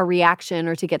get a reaction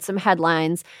or to get some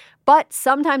headlines. But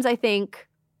sometimes I think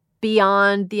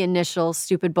beyond the initial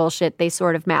stupid bullshit, they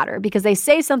sort of matter because they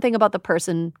say something about the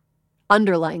person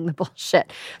underlying the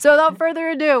bullshit. So without further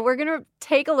ado, we're going to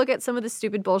take a look at some of the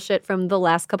stupid bullshit from the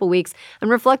last couple weeks and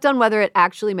reflect on whether it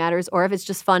actually matters or if it's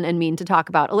just fun and mean to talk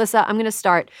about. Alyssa, I'm going to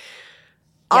start.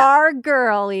 Yeah. Our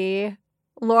girlie,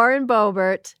 Lauren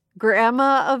Boebert,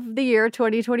 Grandma of the Year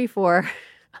 2024,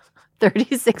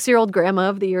 36-year-old grandma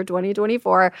of the year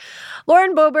 2024.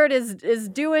 Lauren Boebert is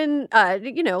doing,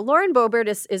 Lauren Boebert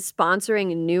is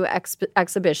sponsoring a new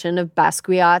exhibition of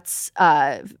Basquiat's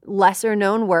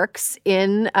lesser-known works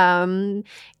in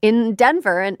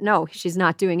Denver. And no, she's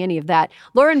not doing any of that.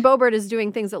 Lauren Boebert is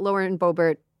doing things that Lauren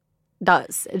Boebert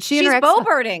does. She's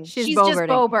Boeberting. She's just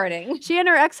Boeberting. She and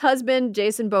her ex-husband,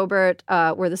 Jason Boebert,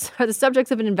 are the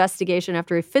subjects of an investigation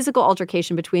after a physical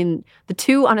altercation between the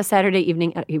two on a Saturday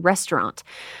evening at a restaurant.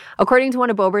 According to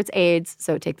one of Boebert's aides,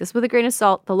 so take this with a grain of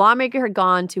salt, the lawmaker had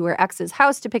gone to her ex's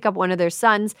house to pick up one of their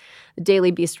sons, the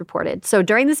Daily Beast reported. So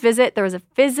during this visit, there was a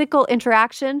physical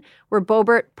interaction where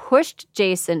Boebert pushed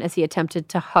Jason as he attempted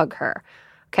to hug her.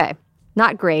 Okay,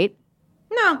 not great.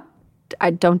 No. I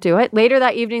don't do it. Later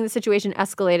that evening, the situation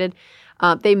escalated.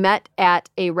 They met at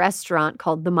a restaurant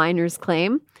called The Miner's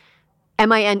Claim.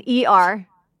 M-I-N-E-R,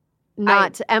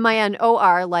 not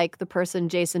M-I-N-O-R, like the person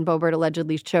Jason Boebert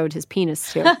allegedly showed his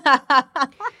penis to.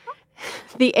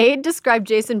 The aide described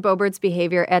Jason Boebert's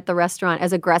behavior at the restaurant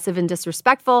as aggressive and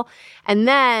disrespectful. And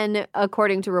then,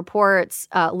 according to reports,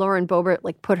 Lauren Boebert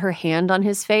put her hand on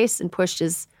his face and pushed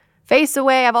his face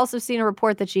away. I've also seen a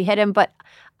report that she hit him, but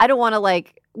I don't want to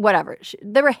whatever.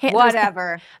 There were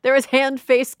there was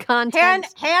hand-face content.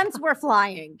 Hands were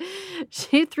flying.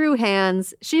 She threw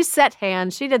hands. She set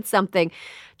hands. She did something.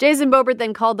 Jason Boebert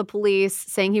then called the police,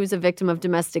 saying he was a victim of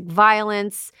domestic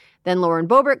violence. Then Lauren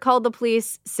Boebert called the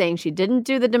police, saying she didn't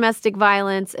do the domestic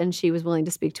violence and she was willing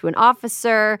to speak to an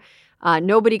officer.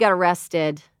 Nobody got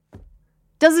arrested.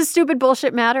 Does this stupid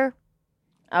bullshit matter?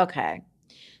 Okay.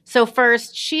 So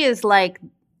first, she is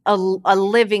a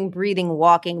living, breathing,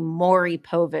 walking Maury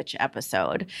Povich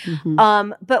episode.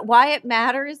 Mm-hmm. But why it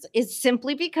matters is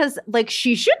simply because,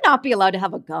 she should not be allowed to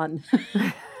have a gun.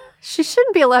 She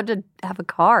shouldn't be allowed to have a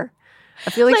car.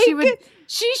 I feel like she would...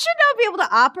 She should not be able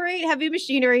to operate heavy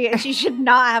machinery, and she should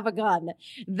not have a gun.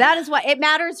 That is why it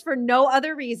matters for no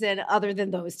other reason other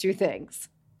than those two things.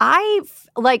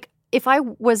 If I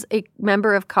was a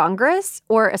member of Congress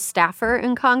or a staffer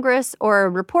in Congress or a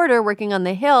reporter working on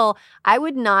the Hill, I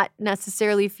would not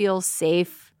necessarily feel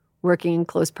safe working in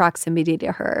close proximity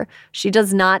to her. She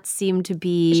does not seem to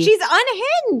be... She's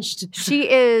unhinged.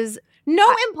 She is... No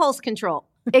impulse control.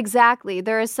 Exactly.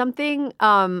 There is something...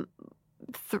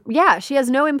 she has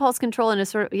no impulse control and a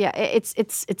sort of... Yeah,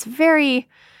 it's very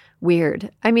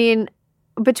weird. I mean...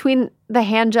 Between the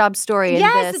hand job story and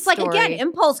this it's story, again,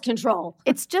 impulse control.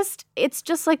 It's just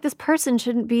like this person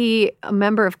shouldn't be a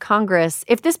member of Congress.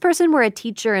 If this person were a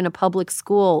teacher in a public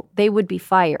school, they would be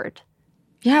fired.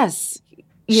 Yes.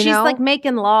 She's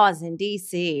making laws in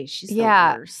D.C. She's the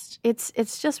worst.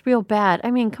 It's just real bad.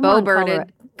 I mean, come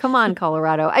on,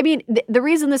 Colorado. I mean, the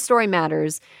reason this story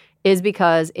matters is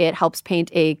because it helps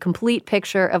paint a complete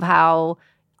picture of how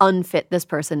unfit this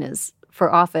person is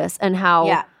for office and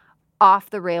how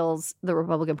off the rails the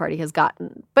Republican Party has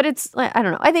gotten. But it's, I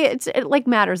don't know. I think it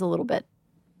matters a little bit.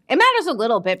 It matters a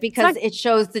little bit because it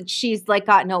shows that she's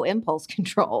got no impulse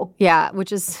control. Yeah,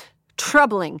 which is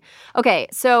troubling. Okay,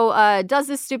 so does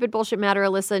this stupid bullshit matter,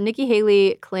 Alyssa? Nikki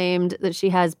Haley claimed that she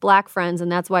has black friends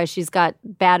and that's why she's got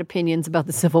bad opinions about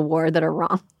the Civil War that are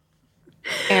wrong.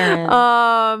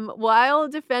 Aaron. While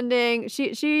defending,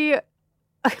 she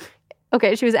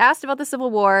was asked about the Civil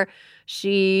War.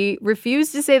 She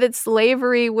refused to say that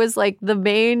slavery was the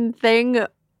main thing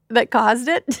that caused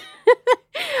it.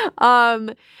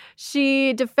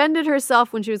 She defended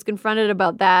herself when she was confronted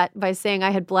about that by saying,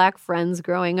 I had black friends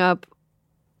growing up.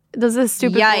 Does this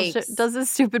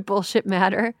stupid bullshit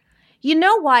matter? You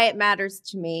know why it matters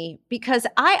to me? Because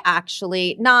I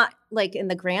actually, not in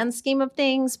the grand scheme of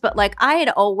things, but I had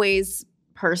always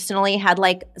personally had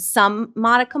some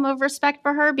modicum of respect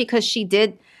for her because she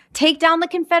did take down the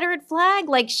Confederate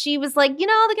flag. She was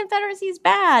the Confederacy is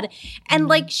bad. And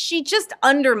she just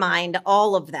undermined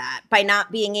all of that by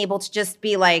not being able to just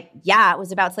be it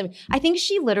was about slavery. I think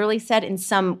she literally said in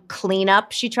some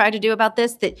cleanup she tried to do about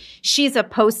this that she's a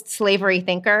post-slavery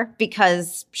thinker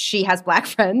because she has black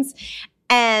friends.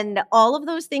 And all of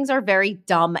those things are very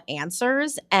dumb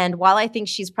answers. And while I think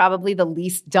she's probably the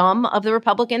least dumb of the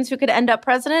Republicans who could end up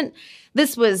president,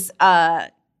 this was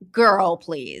girl,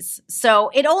 please. So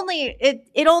it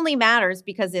only matters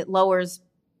because it lowers.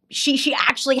 She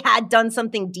actually had done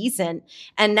something decent,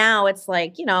 and now it's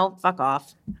fuck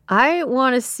off. I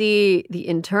want to see the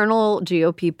internal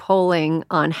GOP polling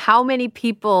on how many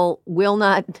people will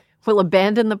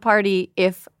abandon the party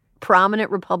if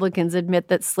prominent Republicans admit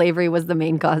that slavery was the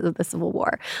main cause of the Civil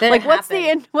War. That Like,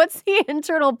 it what's the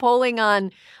internal polling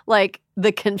on, like,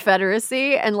 the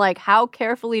Confederacy and, like, how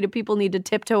carefully do people need to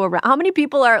tiptoe around? How many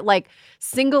people are, like,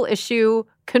 single-issue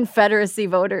Confederacy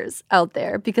voters out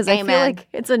there? Because I feel like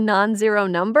it's a non-zero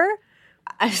number,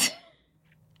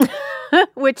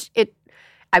 which it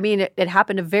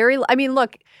happened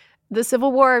look, the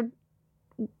Civil War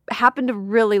happened a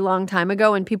really long time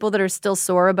ago, and people that are still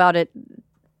sore about it,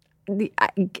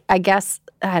 I guess,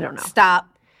 I don't know. Stop.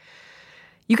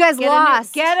 You guys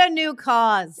lost. Get a new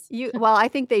cause. Well, I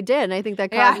think they did. And I think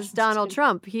that cause is Donald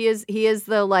Trump. He is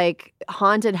the, like,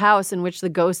 haunted house in which the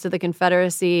ghost of the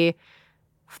Confederacy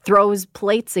throws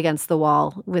plates against the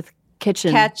wall with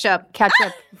ketchup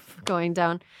going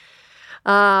down.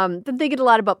 Been thinking a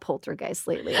lot about poltergeists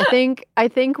lately. I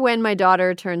think when my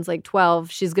daughter turns like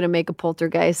 12, she's gonna make a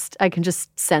poltergeist. I can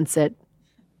just sense it.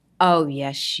 Oh,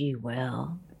 yes, she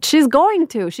will. She's going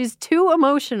to. She's too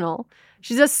emotional.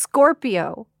 She's a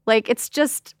Scorpio. Like, it's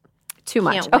just too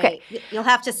much. Can't wait. Okay. You'll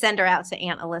have to send her out to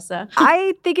Aunt Alyssa.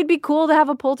 I think it'd be cool to have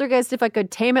a poltergeist if I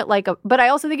could tame it but I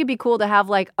also think it'd be cool to have,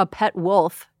 like, a pet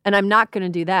wolf, and I'm not going to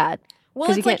do that. Well,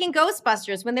 it's like in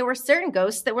Ghostbusters when there were certain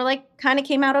ghosts that were, like, kind of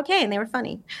came out okay and they were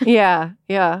funny. Yeah.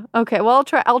 Okay. Well,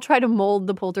 I'll try to mold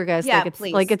the poltergeist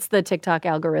please. like it's the TikTok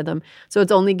algorithm. So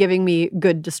it's only giving me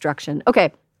good destruction.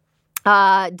 Okay.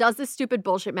 Does this stupid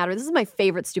bullshit matter? This is my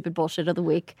favorite stupid bullshit of the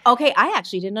week. Okay, I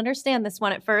actually didn't understand this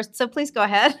one at first, so please go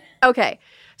ahead. Okay,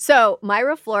 so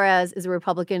Mayra Flores is a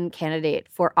Republican candidate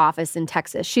for office in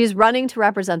Texas. She's running to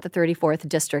represent the 34th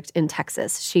district in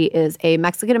Texas. She is a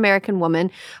Mexican-American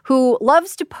woman who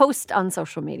loves to post on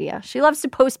social media. She loves to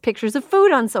post pictures of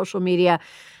food on social media.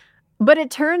 But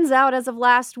it turns out, as of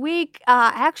last week,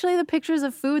 actually the pictures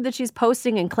of food that she's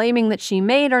posting and claiming that she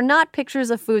made are not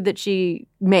pictures of food that she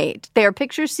made. They are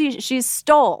pictures she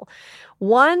stole.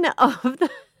 One of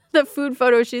the food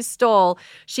photos she stole,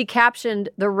 she captioned,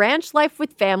 "The ranch life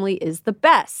with family is the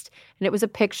best." And it was a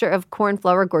picture of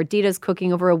cornflower gorditas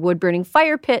cooking over a wood-burning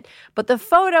fire pit. But the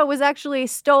photo was actually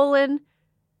stolen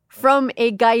from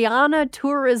a Guyana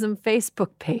tourism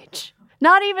Facebook page.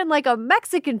 Not even like a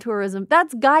Mexican tourism.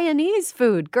 That's Guyanese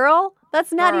food, girl.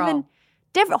 That's not even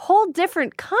whole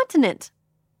different continent,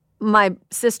 my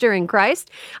sister in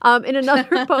Christ. In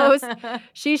another post,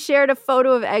 she shared a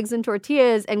photo of eggs and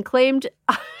tortillas and claimed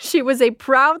she was a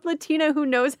proud Latina who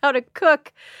knows how to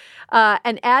cook,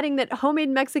 and adding that homemade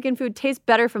Mexican food tastes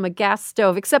better from a gas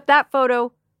stove, except that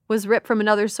photo was ripped from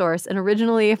another source and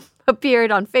originally appeared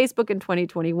on Facebook in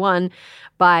 2021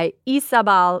 by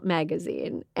Isabel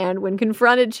magazine. And when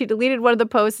confronted, she deleted one of the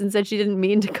posts and said she didn't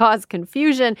mean to cause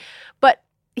confusion. But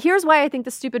here's why I think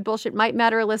the stupid bullshit might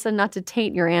matter, Alyssa, not to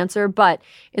taint your answer. But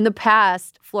in the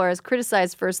past, Flores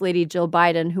criticized First Lady Jill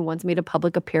Biden, who once made a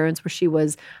public appearance where she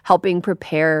was helping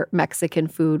prepare Mexican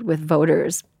food with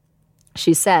voters.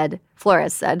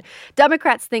 Flores said,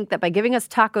 "Democrats think that by giving us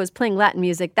tacos, playing Latin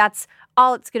music, that's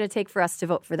all it's going to take for us to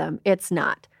vote for them. It's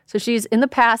not." So she's, in the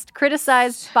past,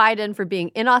 criticized Biden for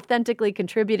being inauthentically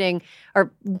contributing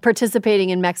or participating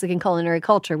in Mexican culinary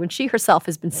culture when she herself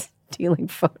has been stealing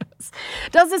photos.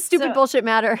 Does this stupid bullshit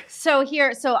matter?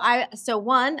 Your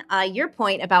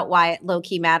point about why it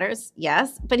low-key matters,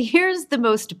 yes. But here's the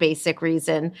most basic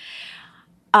reason.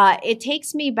 It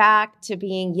takes me back to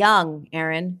being young,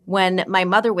 Erin, when my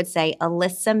mother would say,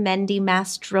 "Alyssa Mendy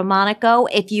Mastromonico,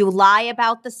 if you lie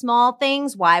about the small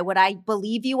things, why would I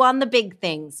believe you on the big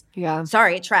things?" Yeah.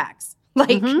 Sorry, it tracks.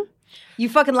 Like, you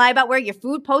fucking lie about where your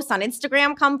food posts on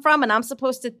Instagram come from, and I'm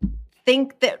supposed to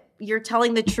think that you're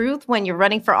telling the truth when you're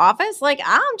running for office? Like,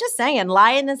 I'm just saying,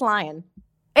 lying is lying.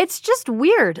 It's just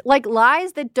weird. Like,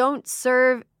 lies that don't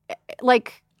serve,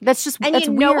 like... That's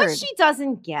know weird. What she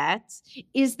doesn't get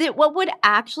is that what would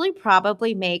actually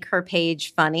probably make her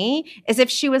page funny is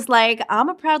if she was like, "I'm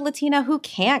a proud Latina who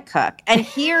can't cook, and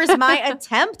here's my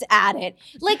attempt at it."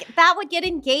 Like, that would get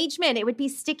engagement. It would be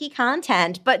sticky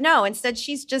content. But no, instead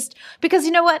she's just, because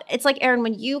you know what? It's like, Erin,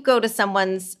 when you go to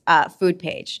someone's food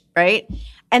page, right?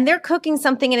 And they're cooking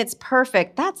something and it's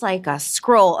perfect. That's like a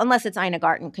scroll, unless it's Ina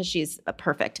Garten because she's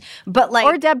perfect. But like,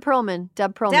 or Deb Perlman.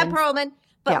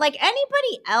 But like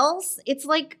anybody else, it's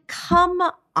like, come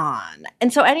on.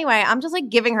 And so anyway, I'm just like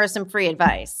giving her some free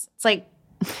advice. It's like,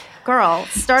 girl,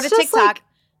 start a TikTok. Like,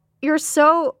 you're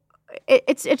so,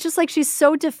 it's just like she's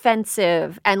so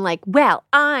defensive and like, well,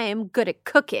 I'm good at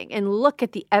cooking and look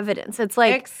at the evidence. It's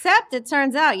like, except it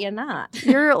turns out you're not.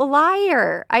 You're a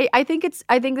liar. I think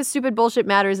the stupid bullshit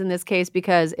matters in this case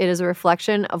because it is a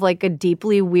reflection of like a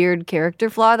deeply weird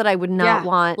character flaw that I would not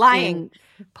want lying.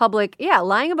 Public,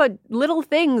 lying about little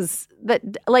things that,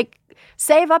 like,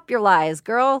 save up your lies,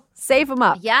 girl. Save them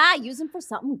up. Yeah, use them for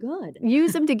something good.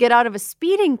 Use them to get out of a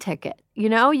speeding ticket.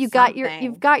 You've got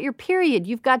your period.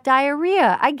 You've got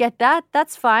diarrhea. I get that.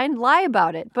 That's fine. Lie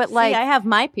about it. But I have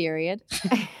my period.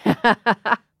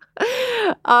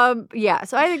 Yeah.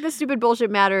 So I think this stupid bullshit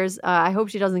matters. I hope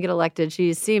she doesn't get elected.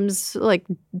 She seems like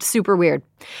super weird.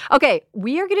 Okay,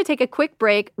 we are going to take a quick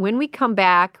break. When we come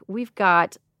back, we've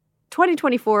got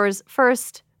 2024's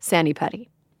first Sani Petty.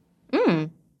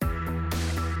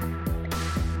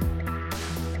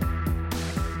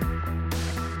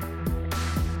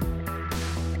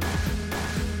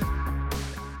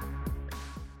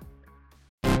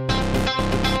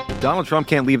 Donald Trump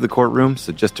can't leave the courtroom,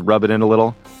 so just to rub it in a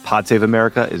little, Pod Save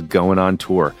America is going on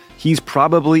tour. He's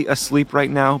probably asleep right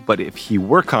now, but if he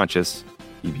were conscious,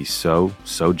 he'd be so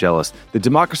jealous. The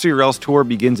Democracy or Else tour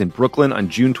begins in Brooklyn on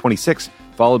June 26th,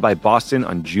 followed by Boston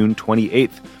on June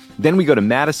 28th. Then we go to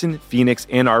Madison, Phoenix,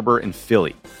 Ann Arbor, and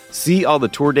Philly. See all the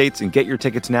tour dates and get your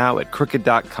tickets now at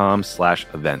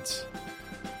crooked.com/events.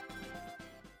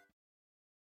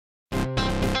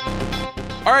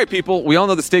 All right, people, we all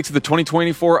know the stakes of the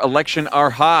 2024 election are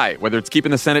high, whether it's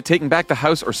keeping the Senate, taking back the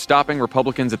House, or stopping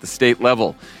Republicans at the state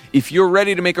level. If you're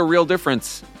ready to make a real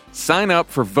difference, sign up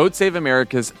for Vote Save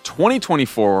America's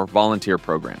 2024 volunteer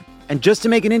program. And just to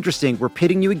make it interesting, we're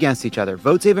pitting you against each other.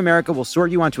 Vote Save America will sort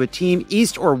you onto a team,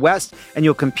 east or west, and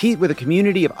you'll compete with a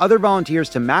community of other volunteers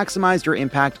to maximize your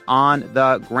impact on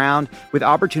the ground with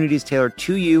opportunities tailored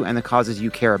to you and the causes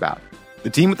you care about. The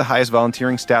team with the highest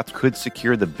volunteering stats could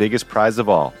secure the biggest prize of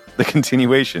all, the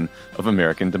continuation of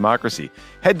American democracy.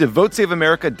 Head to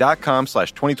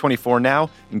votesaveamerica.com/2024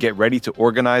 now and get ready to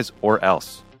organize or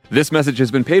else. This message has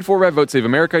been paid for by Vote Save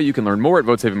America. You can learn more at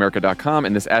votesaveamerica.com,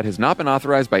 and this ad has not been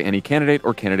authorized by any candidate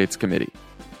or candidates committee.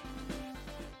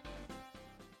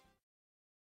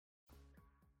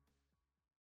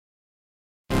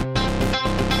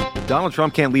 Donald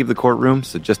Trump can't leave the courtroom,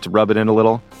 so just to rub it in a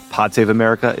little, Pod Save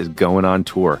America is going on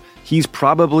tour. He's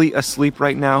probably asleep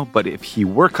right now, but if he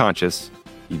were conscious,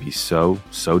 he'd be so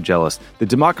jealous. The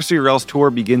Democracy or Else tour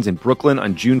begins in Brooklyn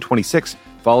on June 26th,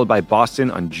 followed by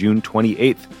Boston on June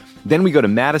 28th. Then we go to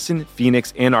Madison,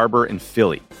 Phoenix, Ann Arbor, and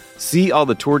Philly. See all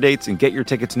the tour dates and get your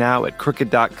tickets now at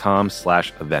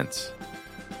crooked.com/events.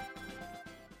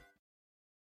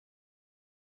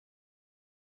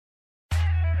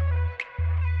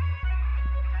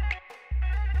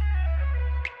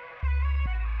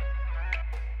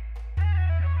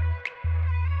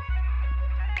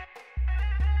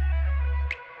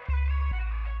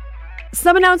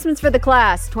 Some announcements for the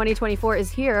class. 2024 is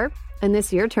here, and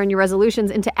this year, turn your resolutions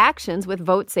into actions with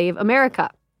Vote Save America.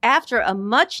 After a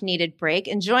much-needed break,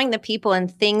 enjoying the people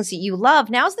and things you love,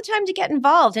 now's the time to get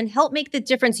involved and help make the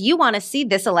difference you want to see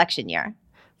this election year.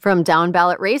 From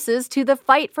down-ballot races to the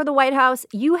fight for the White House,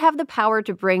 you have the power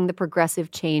to bring the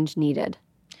progressive change needed.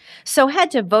 So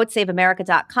head to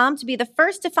votesaveamerica.com to be the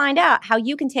first to find out how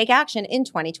you can take action in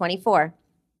 2024.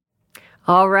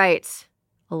 All right.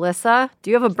 Alyssa,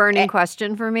 do you have a burning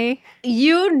question for me?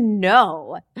 You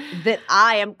know that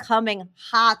I am coming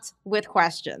hot with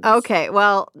questions. Okay,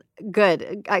 well,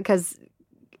 good, because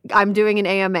I'm doing an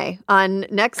AMA. On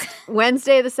next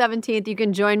Wednesday, the 17th, you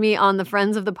can join me on the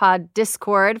Friends of the Pod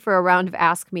Discord for a round of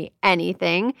Ask Me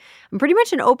Anything. I'm pretty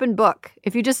much an open book.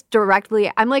 If you just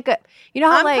directly, I'm like I'm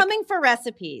coming for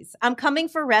recipes. I'm coming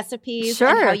for recipes Sure.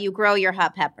 and how you grow your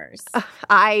hot peppers.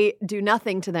 I do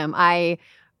nothing to them. I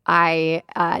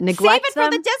neglect Save it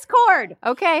them. for the Discord.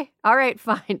 Okay. All right,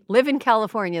 fine. Live in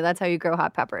California. That's how you grow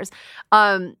hot peppers.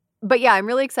 But yeah, I'm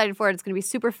really excited for it. It's going to be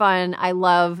super fun. I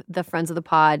love the Friends of the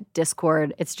Pod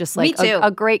Discord. It's just like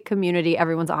a great community.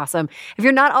 Everyone's awesome. If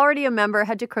you're not already a member,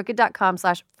 head to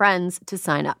crooked.com/friends to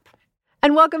sign up.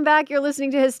 And welcome back. You're listening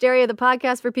to Hysteria, the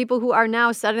podcast for people who are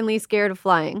now suddenly scared of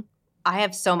flying. I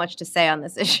have so much to say on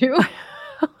this issue.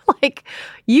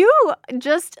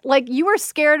 You were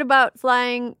scared about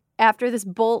flying after this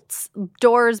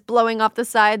doors blowing off the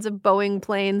sides of Boeing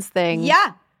planes thing.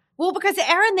 Yeah. Well, because,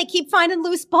 Aaron, they keep finding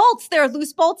loose bolts. There are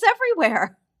loose bolts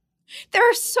everywhere. There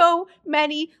are so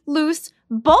many loose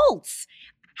bolts.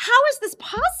 How is this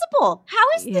possible? How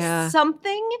is this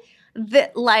something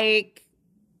that,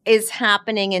 is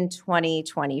happening in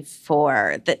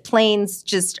 2024, that planes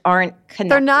just aren't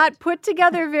connected? They're not put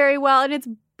together very well, and it's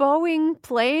Boeing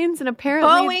planes, and apparently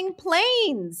Boeing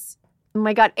planes. Oh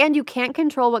my God. And you can't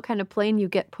control what kind of plane you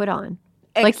get put on.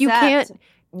 Except, you can't.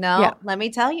 No, Let me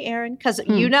tell you, Aaron, because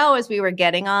as we were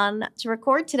getting on to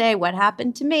record today, what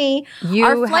happened to me?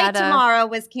 Our flight tomorrow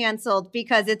was canceled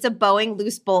because it's a Boeing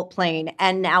loose bolt plane.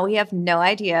 And now we have no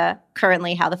idea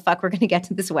currently how the fuck we're going to get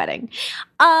to this wedding.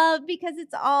 Because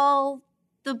it's all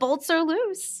The bolts are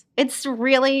loose. It's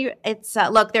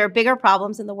look, there are bigger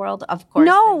problems in the world, of course.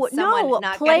 No, than someone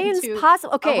not planes getting to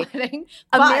possible. a Okay, wedding,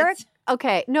 America. but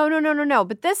Okay, no.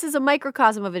 But this is a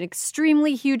microcosm of an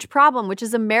extremely huge problem, which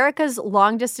is America's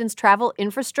long-distance travel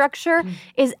infrastructure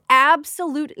is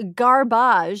absolute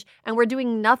garbage, and we're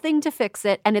doing nothing to fix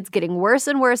it, and it's getting worse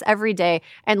and worse every day.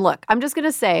 And look, I'm just going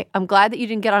to say, I'm glad that you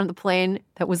didn't get on the plane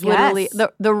that was literally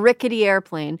the rickety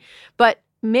airplane. But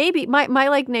maybe my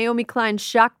like Naomi Klein's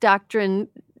shock doctrine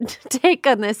take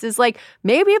on this is like,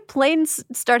 maybe if planes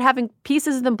start having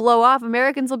pieces of them blow off,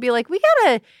 Americans will be like, we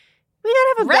gotta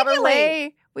have a better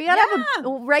way. We gotta have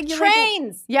a regulate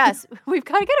trains. Yes, we've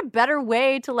got to get a better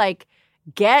way to like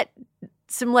get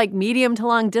some like medium to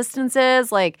long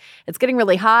distances. Like it's getting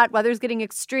really hot, weather's getting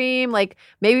extreme. Like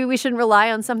maybe we shouldn't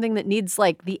rely on something that needs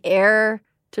like the air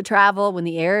to travel when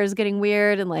the air is getting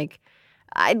weird. And like,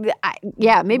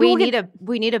 maybe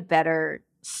we need a better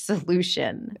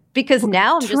solution, because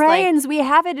now I'm just like, trains, we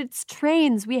have it. It's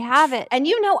trains, we have it. And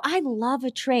I love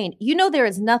a train. There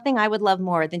is nothing I would love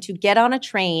more than to get on a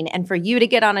train and for you to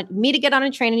get on me to get on a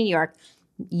train in New York,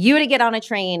 you to get on a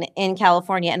train in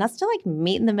California, and us to like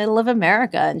meet in the middle of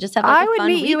America and just have like a fun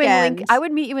weekend. I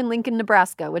would meet you in Lincoln,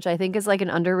 Nebraska, which I think is like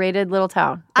an underrated little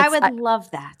town. I would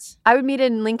love that. I would meet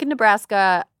in Lincoln,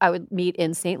 Nebraska. I would meet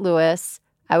in St. Louis.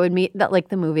 I would meet like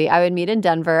the movie. I would meet in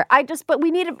Denver. But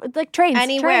we need like trains.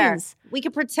 Anywhere. Trains. We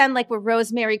could pretend like we're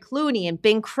Rosemary Clooney and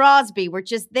Bing Crosby. We're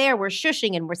just there. We're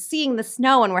shushing and we're seeing the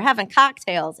snow and we're having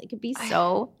cocktails. It could be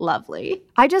so lovely.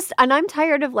 I'm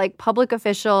tired of like public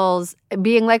officials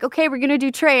being like, okay, we're going to do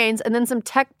trains. And then some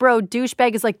tech bro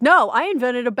douchebag is like, no, I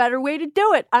invented a better way to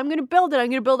do it. I'm going to build it. I'm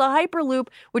going to build a Hyperloop,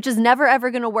 which is never,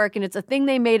 ever going to work. And it's a thing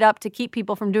they made up to keep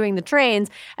people from doing the trains.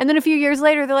 And then a few years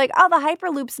later, they're like, oh, the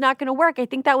Hyperloop's not going to work. I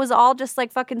think that was all just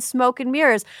like fucking smoke and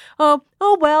mirrors. Oh,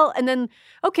 well. And then,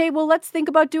 okay, well, let's think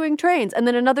about doing trains. And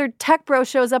then another tech bro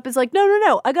shows up, is like,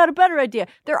 no, I got a better idea.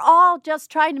 They're all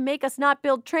just trying to make us not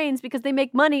build trains because they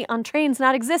make money on trains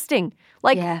not existing.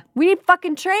 Like, we need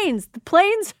fucking trains. The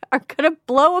planes are going to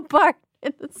blow apart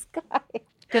in the sky.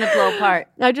 Gonna blow apart.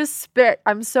 I just spit.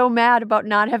 I'm so mad about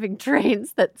not having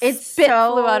trains that spit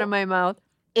flew out of my mouth.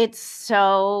 It's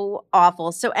so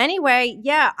awful. So anyway,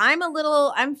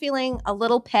 I'm feeling a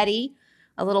little petty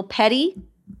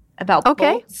about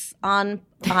bolts on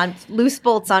loose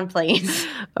bolts on planes.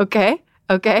 Okay.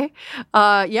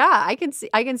 I can see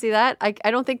that.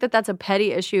 I don't think that that's a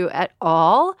petty issue at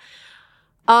all.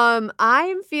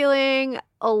 I'm feeling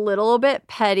a little bit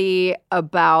petty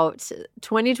about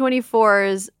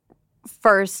 2024's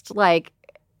first like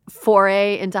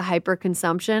foray into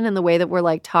hyperconsumption and the way that we're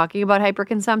like talking about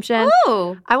hyperconsumption.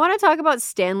 Oh, I want to talk about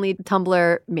Stanley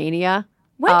Tumbler mania.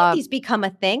 When did these become a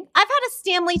thing? I've had a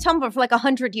Stanley tumbler for like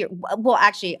 100 years. Well,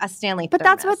 actually, a Stanley But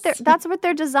thermos. that's what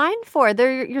they're designed for.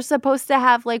 You're supposed to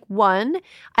have like one,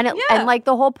 and like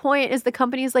the whole point is the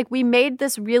company is like, we made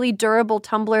this really durable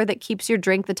tumbler that keeps your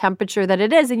drink the temperature that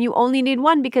it is, and you only need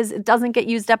one because it doesn't get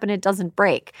used up and it doesn't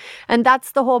break. And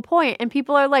that's the whole point. And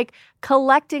people are like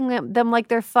collecting them like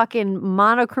they're fucking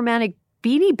monochromatic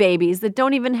Beanie Babies that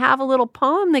don't even have a little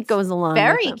poem that goes along with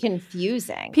Very them.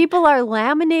 confusing. People are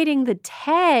laminating the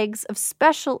tags of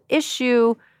special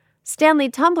issue Stanley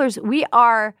tumblers. We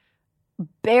are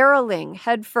barreling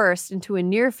headfirst into a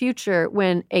near future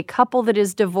when a couple that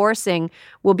is divorcing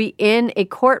will be in a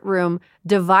courtroom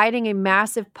dividing a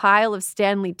massive pile of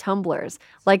Stanley tumblers,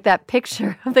 like that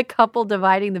picture of the couple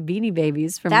dividing the Beanie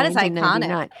Babies from That is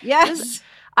 1999. iconic. Yes.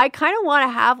 I kind of want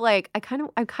to have like I kind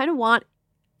of want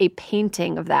a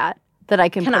painting of that I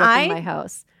can put up in my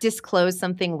house. Disclose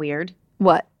something weird?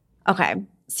 What? Okay.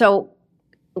 So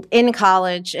in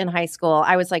college, in high school,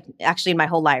 I was like, actually in my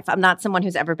whole life, I'm not someone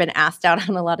who's ever been asked out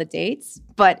on a lot of dates.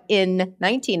 But in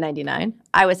 1999,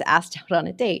 I was asked out on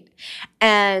a date.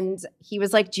 And he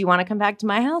was like, do you want to come back to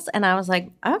my house? And I was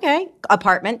like, okay.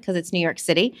 Apartment, because it's New York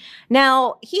City.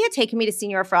 Now, he had taken me to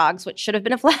Senior Frogs, which should have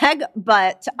been a flag.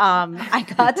 But I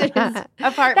got to his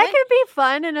apartment. That could be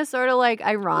fun and a sort of like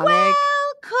ironic. Well,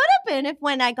 could have been if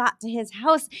when I got to his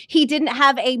house, he didn't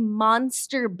have a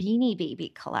monster Beanie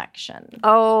Baby collection.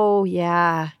 Oh,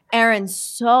 yeah. Erin,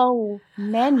 so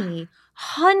many,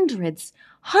 hundreds,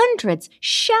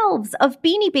 shelves of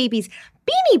Beanie Babies.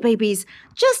 Beanie Babies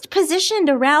just positioned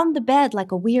around the bed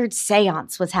like a weird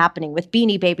seance was happening with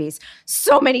Beanie Babies.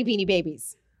 So many Beanie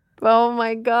Babies. Oh,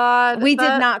 my God. We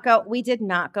did not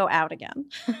go out again.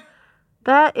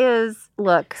 That is,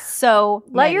 look. So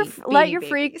let your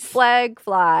freak flag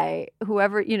fly.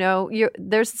 Whoever,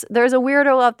 there's a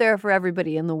weirdo out there for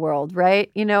everybody in the world,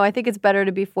 right? I think it's better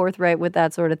to be forthright with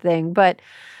that sort of thing. But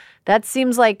That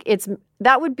seems like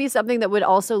that would be something that would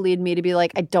also lead me to be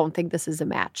like, I don't think this is a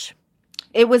match.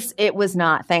 It was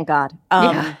not, thank God.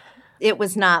 It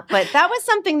was not. But that was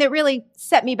something that really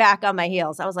set me back on my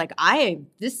heels. I was like, I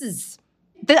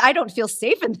don't feel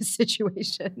safe in this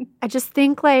situation. I just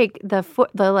think like the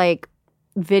like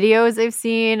videos I've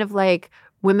seen of like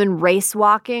women race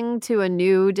walking to a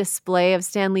new display of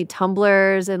Stanley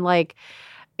tumblers and like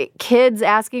kids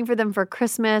asking for them for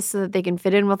Christmas so that they can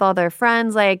fit in with all their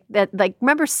friends. Like that, like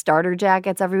remember starter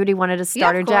jackets? Everybody wanted a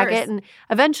starter jacket. And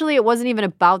eventually it wasn't even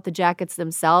about the jackets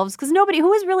themselves because who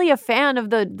was really a fan of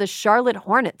the Charlotte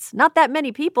Hornets? Not that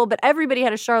many people, but everybody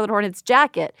had a Charlotte Hornets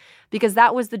jacket because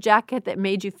that was the jacket that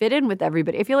made you fit in with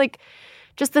everybody. I feel like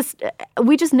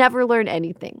we just never learn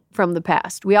anything from the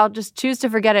past. We all just choose to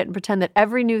forget it and pretend that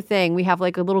every new thing we have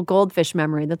like a little goldfish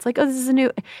memory that's like, oh, this is a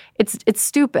new, it's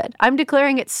stupid. I'm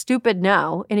declaring it stupid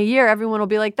now. In a year, everyone will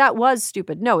be like, that was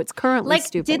stupid. No, it's currently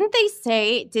stupid.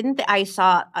 I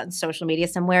saw on social media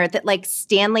somewhere that like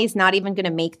Stanley's not even going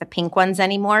to make the pink ones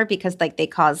anymore because like they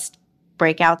caused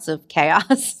breakouts of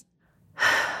chaos.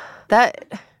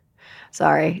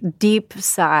 Sorry, deep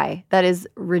sigh. That is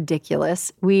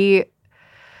ridiculous.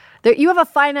 You have a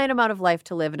finite amount of life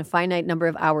to live and a finite number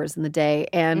of hours in the day.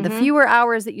 And the fewer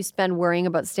hours that you spend worrying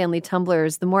about Stanley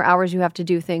tumblers, the more hours you have to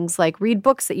do things like read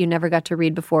books that you never got to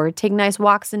read before, take nice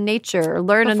walks in nature, or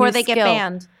learn a new skill. Before they get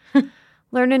banned.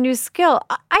 Learn a new skill.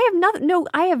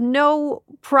 I have no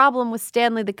problem with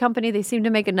Stanley, the company. They seem to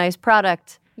make a nice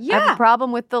product. Yeah. I have a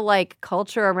problem with the like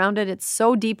culture around it. It's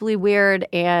so deeply weird.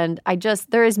 And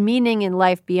there is meaning in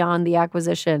life beyond the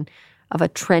acquisition of a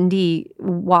trendy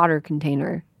water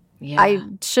container. Yeah. I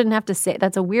shouldn't have to say.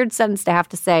 That's a weird sentence to have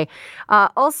to say.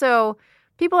 Also,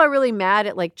 people are really mad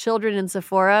at like children in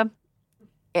Sephora.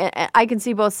 I can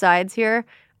see both sides here.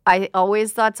 I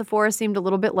always thought Sephora seemed a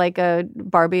little bit like a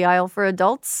Barbie aisle for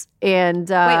adults. And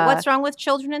wait, what's wrong with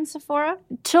children in Sephora?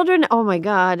 Children, oh my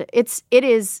God. It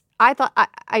is.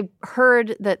 I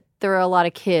heard that there are a lot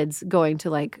of kids going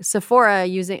to like Sephora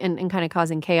using and kind of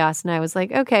causing chaos. And I was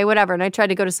like, okay, whatever. And I tried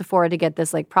to go to Sephora to get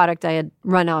this like product I had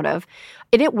run out of.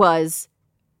 And it was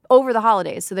over the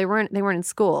holidays. So they weren't in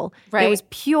school. Right. It was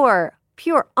pure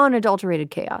unadulterated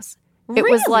chaos. It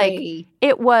was like,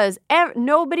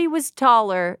 nobody was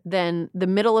taller than the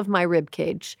middle of my rib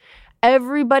cage.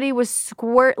 Everybody was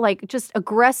just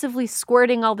aggressively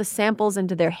squirting all the samples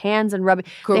into their hands and rubbing.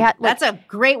 That's a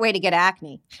great way to get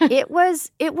acne. It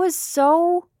was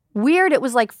so weird. It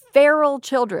was like feral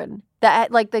children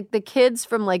that like the kids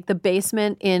from like the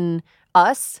basement in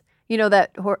Us. You know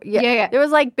that? Yeah. There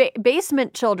was like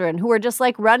basement children who were just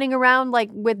like running around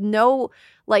like with no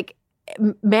like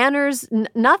manners,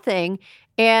 nothing.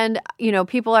 And,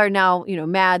 people are now,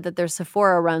 mad that their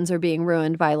Sephora runs are being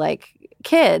ruined by like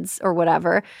kids or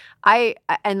whatever. And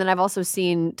then I've also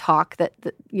seen talk that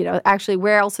actually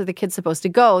where else are the kids supposed to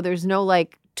go? There's no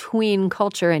like tween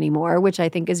culture anymore, which I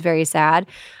think is very sad.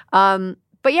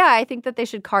 But yeah, I think that they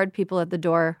should card people at the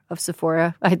door of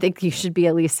Sephora. I think you should be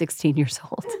at least 16 years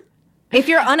old. If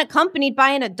you're unaccompanied by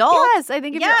an adult. Yes, I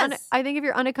think if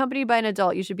you're unaccompanied by an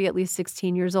adult, you should be at least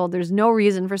 16 years old. There's no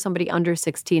reason for somebody under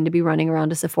 16 to be running around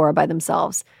to Sephora by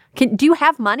themselves. Do you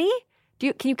have money?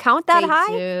 Can you count that high?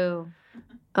 They do.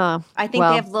 I think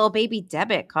they have little baby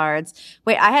debit cards.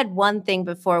 Wait, I had one thing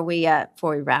before we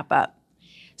wrap up.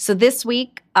 So this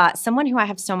week, someone who I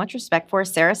have so much respect for,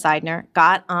 Sarah Seidner,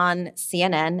 got on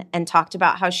CNN and talked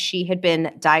about how she had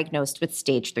been diagnosed with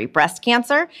stage 3 breast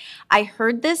cancer. I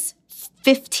heard this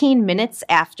 15 minutes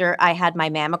after I had my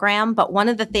mammogram, but one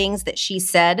of the things that she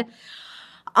said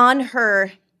on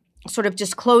her sort of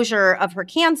disclosure of her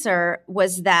cancer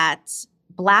was that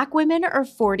Black women are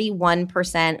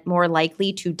 41% more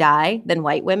likely to die than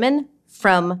white women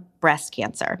from breast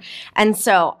cancer. And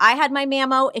so I had my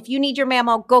mammo. If you need your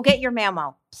mammo, go get your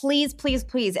mammo. Please, please,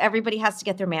 please. Everybody has to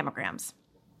get their mammograms.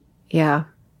 Yeah,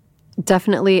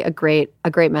 definitely a great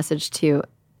message to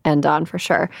end on for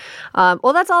sure.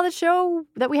 Well, that's all the show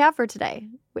that we have for today.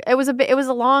 It was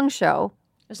a long show.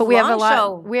 But we had a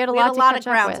lot of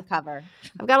ground to cover.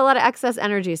 I've got a lot of excess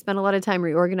energy. Spent a lot of time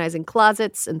reorganizing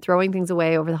closets and throwing things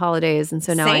away over the holidays, and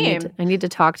so now I need to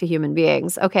talk to human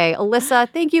beings. Okay, Alyssa,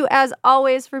 thank you as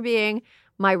always for being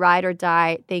my ride or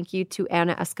die. Thank you to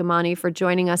Anna Eskamani for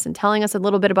joining us and telling us a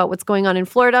little bit about what's going on in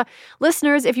Florida.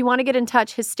 Listeners, if you want to get in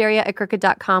touch,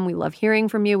 hysteria@crooked.com. We love hearing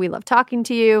from you. We love talking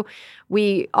to you.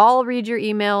 We all read your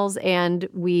emails, and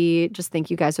we just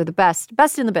think you guys are the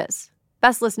best in the biz.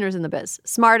 Best listeners in the biz.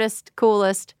 Smartest,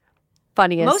 coolest,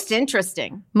 funniest.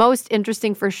 Most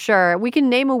interesting for sure. We can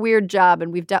name a weird job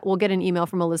and we'll get an email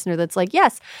from a listener that's like,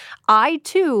 yes, I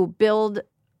too build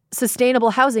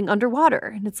sustainable housing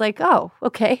underwater. And it's like, oh,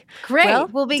 okay. Great. Well,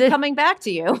 we'll be coming back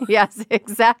to you. Yes,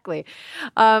 exactly.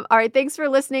 All right. Thanks for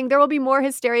listening. There will be more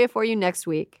Hysteria for you next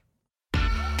week.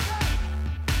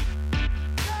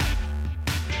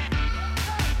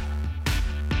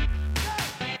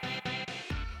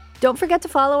 Don't forget to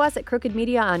follow us at Crooked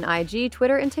Media on IG,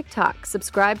 Twitter, and TikTok.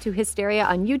 Subscribe to Hysteria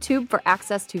on YouTube for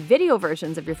access to video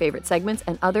versions of your favorite segments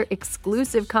and other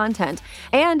exclusive content.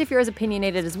 And if you're as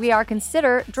opinionated as we are,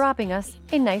 consider dropping us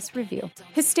a nice review.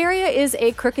 Hysteria is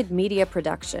a Crooked Media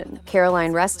production.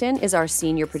 Caroline Reston is our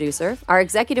senior producer. Our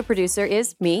executive producer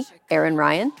is me, Aaron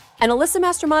Ryan. And Alyssa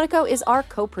Mastromonaco is our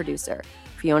co-producer.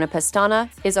 Fiona Pestana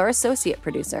is our associate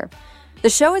producer. The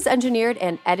show is engineered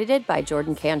and edited by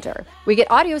Jordan Cantor. We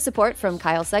get audio support from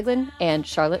Kyle Seglin and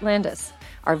Charlotte Landis.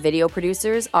 Our video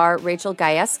producers are Rachel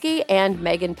Gajewski and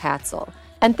Megan Patzel.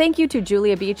 And thank you to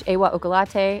Julia Beach, Ewa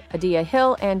Okolate, Adia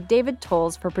Hill, and David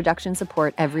Tolles for production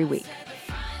support every week.